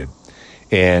reported.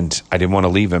 And I didn't want to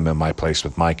leave him in my place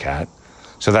with my cat.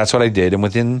 So that's what I did. And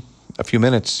within a few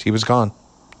minutes, he was gone.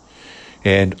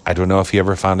 And I don't know if he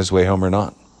ever found his way home or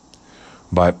not.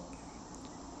 But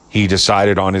he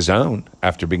decided on his own,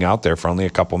 after being out there for only a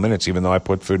couple minutes, even though I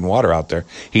put food and water out there,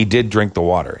 he did drink the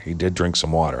water. He did drink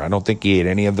some water. I don't think he ate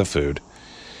any of the food.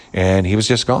 And he was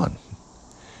just gone.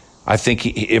 I think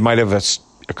it might have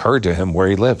occurred to him where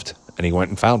he lived, and he went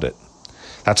and found it.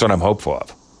 That's what I'm hopeful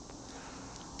of.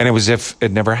 And it was as if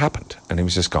it never happened, and he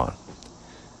was just gone.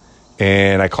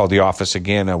 And I called the office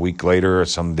again a week later or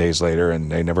some days later, and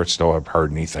they never still have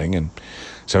heard anything. And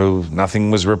so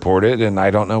nothing was reported, and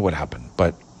I don't know what happened.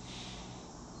 But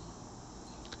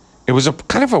it was a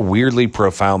kind of a weirdly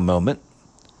profound moment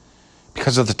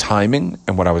because of the timing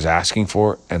and what I was asking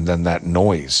for, and then that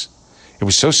noise. It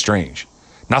was so strange.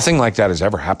 Nothing like that has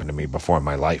ever happened to me before in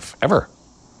my life, ever.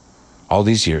 All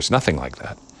these years, nothing like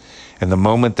that. And the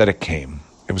moment that it came,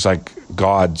 it was like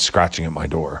God scratching at my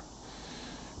door,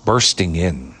 bursting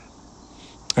in,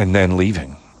 and then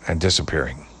leaving and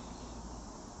disappearing.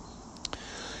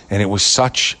 And it was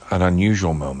such an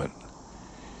unusual moment.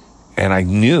 And I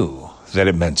knew that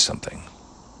it meant something.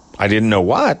 I didn't know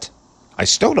what. I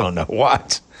still don't know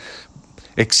what.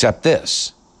 Except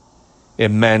this. It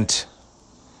meant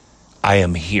I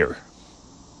am here.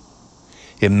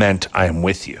 It meant I am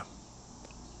with you.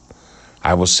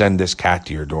 I will send this cat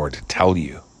to your door to tell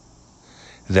you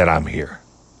that I'm here.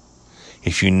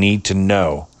 If you need to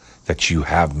know that you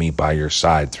have me by your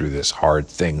side through this hard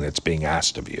thing that's being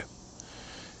asked of you,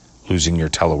 losing your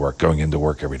telework, going into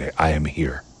work every day, I am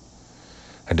here.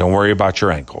 And don't worry about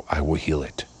your ankle. I will heal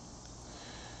it.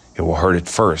 It will hurt at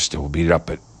first. It will beat it up,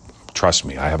 but trust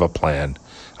me, I have a plan.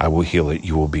 I will heal it.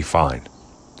 You will be fine.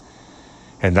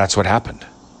 And that's what happened.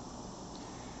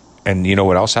 And you know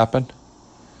what else happened?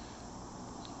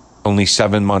 Only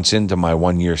 7 months into my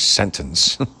 1-year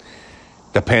sentence,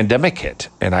 the pandemic hit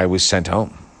and I was sent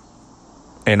home.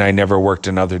 And I never worked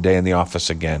another day in the office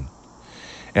again.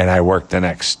 And I worked the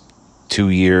next 2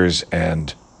 years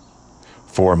and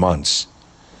 4 months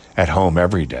at home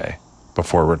every day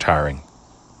before retiring.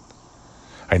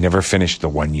 I never finished the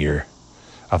 1 year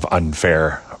of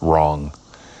unfair, wrong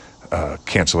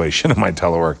cancellation of my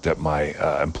telework that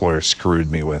my employer screwed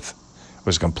me with. It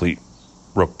was a complete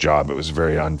rook job. It was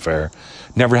very unfair.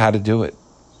 Never had to do it.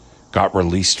 Got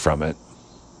released from it.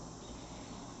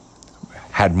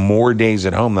 Had more days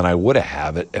at home than I would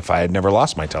have it if I had never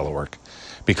lost my telework.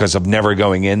 Because of never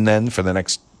going in then for the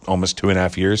next almost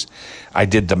 2.5 years, I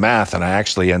did the math and I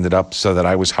actually ended up so that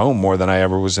I was home more than I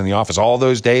ever was in the office. All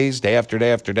those days, day after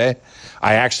day after day,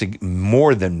 I actually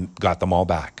more than got them all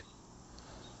back.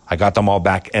 I got them all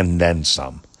back and then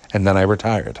some. And then I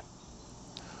retired.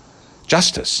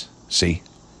 Justice, see?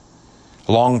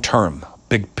 Long term,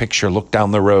 big picture, look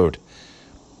down the road.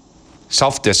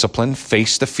 Self-discipline,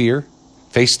 face the fear,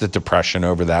 face the depression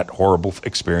over that horrible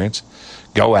experience.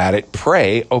 Go at it,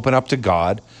 pray, open up to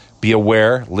God, be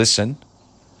aware, listen,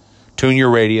 tune your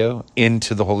radio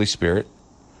into the Holy Spirit,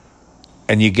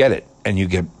 and you get it. And you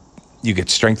get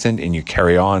strengthened and you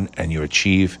carry on and you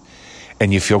achieve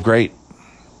and you feel great.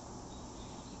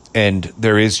 And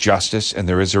there is justice and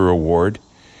there is a reward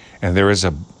and there is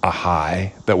a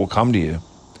high that will come to you.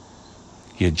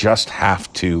 You just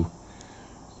have to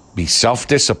be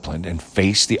self-disciplined and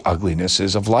face the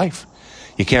uglinesses of life.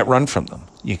 You can't run from them.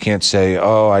 You can't say,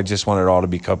 oh, I just want it all to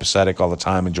be copacetic all the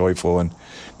time and joyful and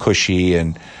cushy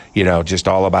and, just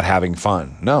all about having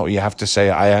fun. No, you have to say,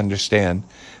 I understand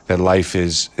that life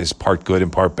is part good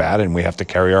and part bad and we have to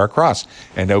carry our cross.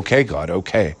 And okay, God,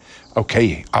 okay,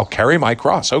 I'll carry my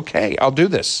cross. Okay, I'll do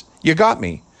this. You got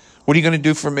me. What are you going to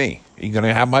do for me? Are you going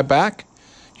to have my back?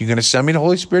 You're going to send me the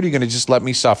Holy Spirit? Or are you going to just let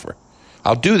me suffer?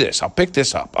 I'll do this. I'll pick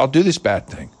this up. I'll do this bad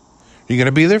thing. Are you going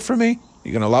to be there for me? Are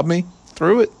you going to love me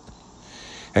through it?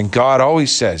 And God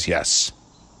always says yes.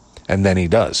 And then he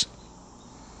does.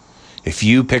 If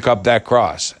you pick up that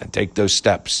cross and take those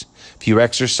steps, if you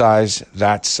exercise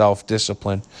that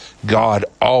self-discipline, God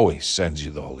always sends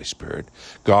you the Holy Spirit.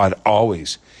 God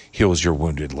always heals your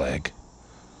wounded leg.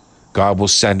 God will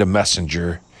send a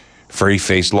messenger,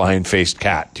 furry-faced, lion-faced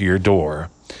cat to your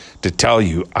door to tell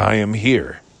you, I am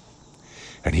here.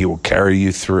 And he will carry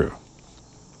you through.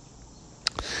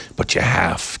 But you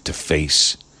have to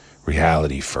face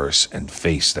reality first and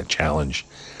face the challenge.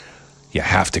 You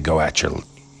have to go at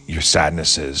your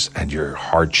sadnesses and your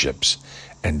hardships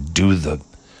and do the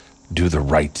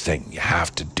right thing. You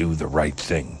have to do the right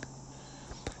thing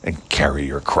and carry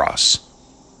your cross.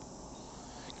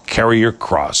 Carry your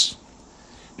cross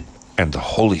and the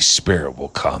Holy Spirit will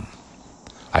come.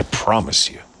 I promise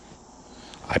you.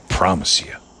 I promise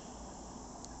you.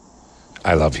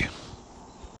 I love you.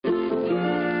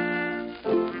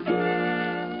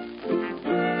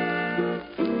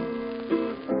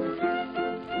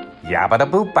 Yabba da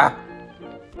boopa.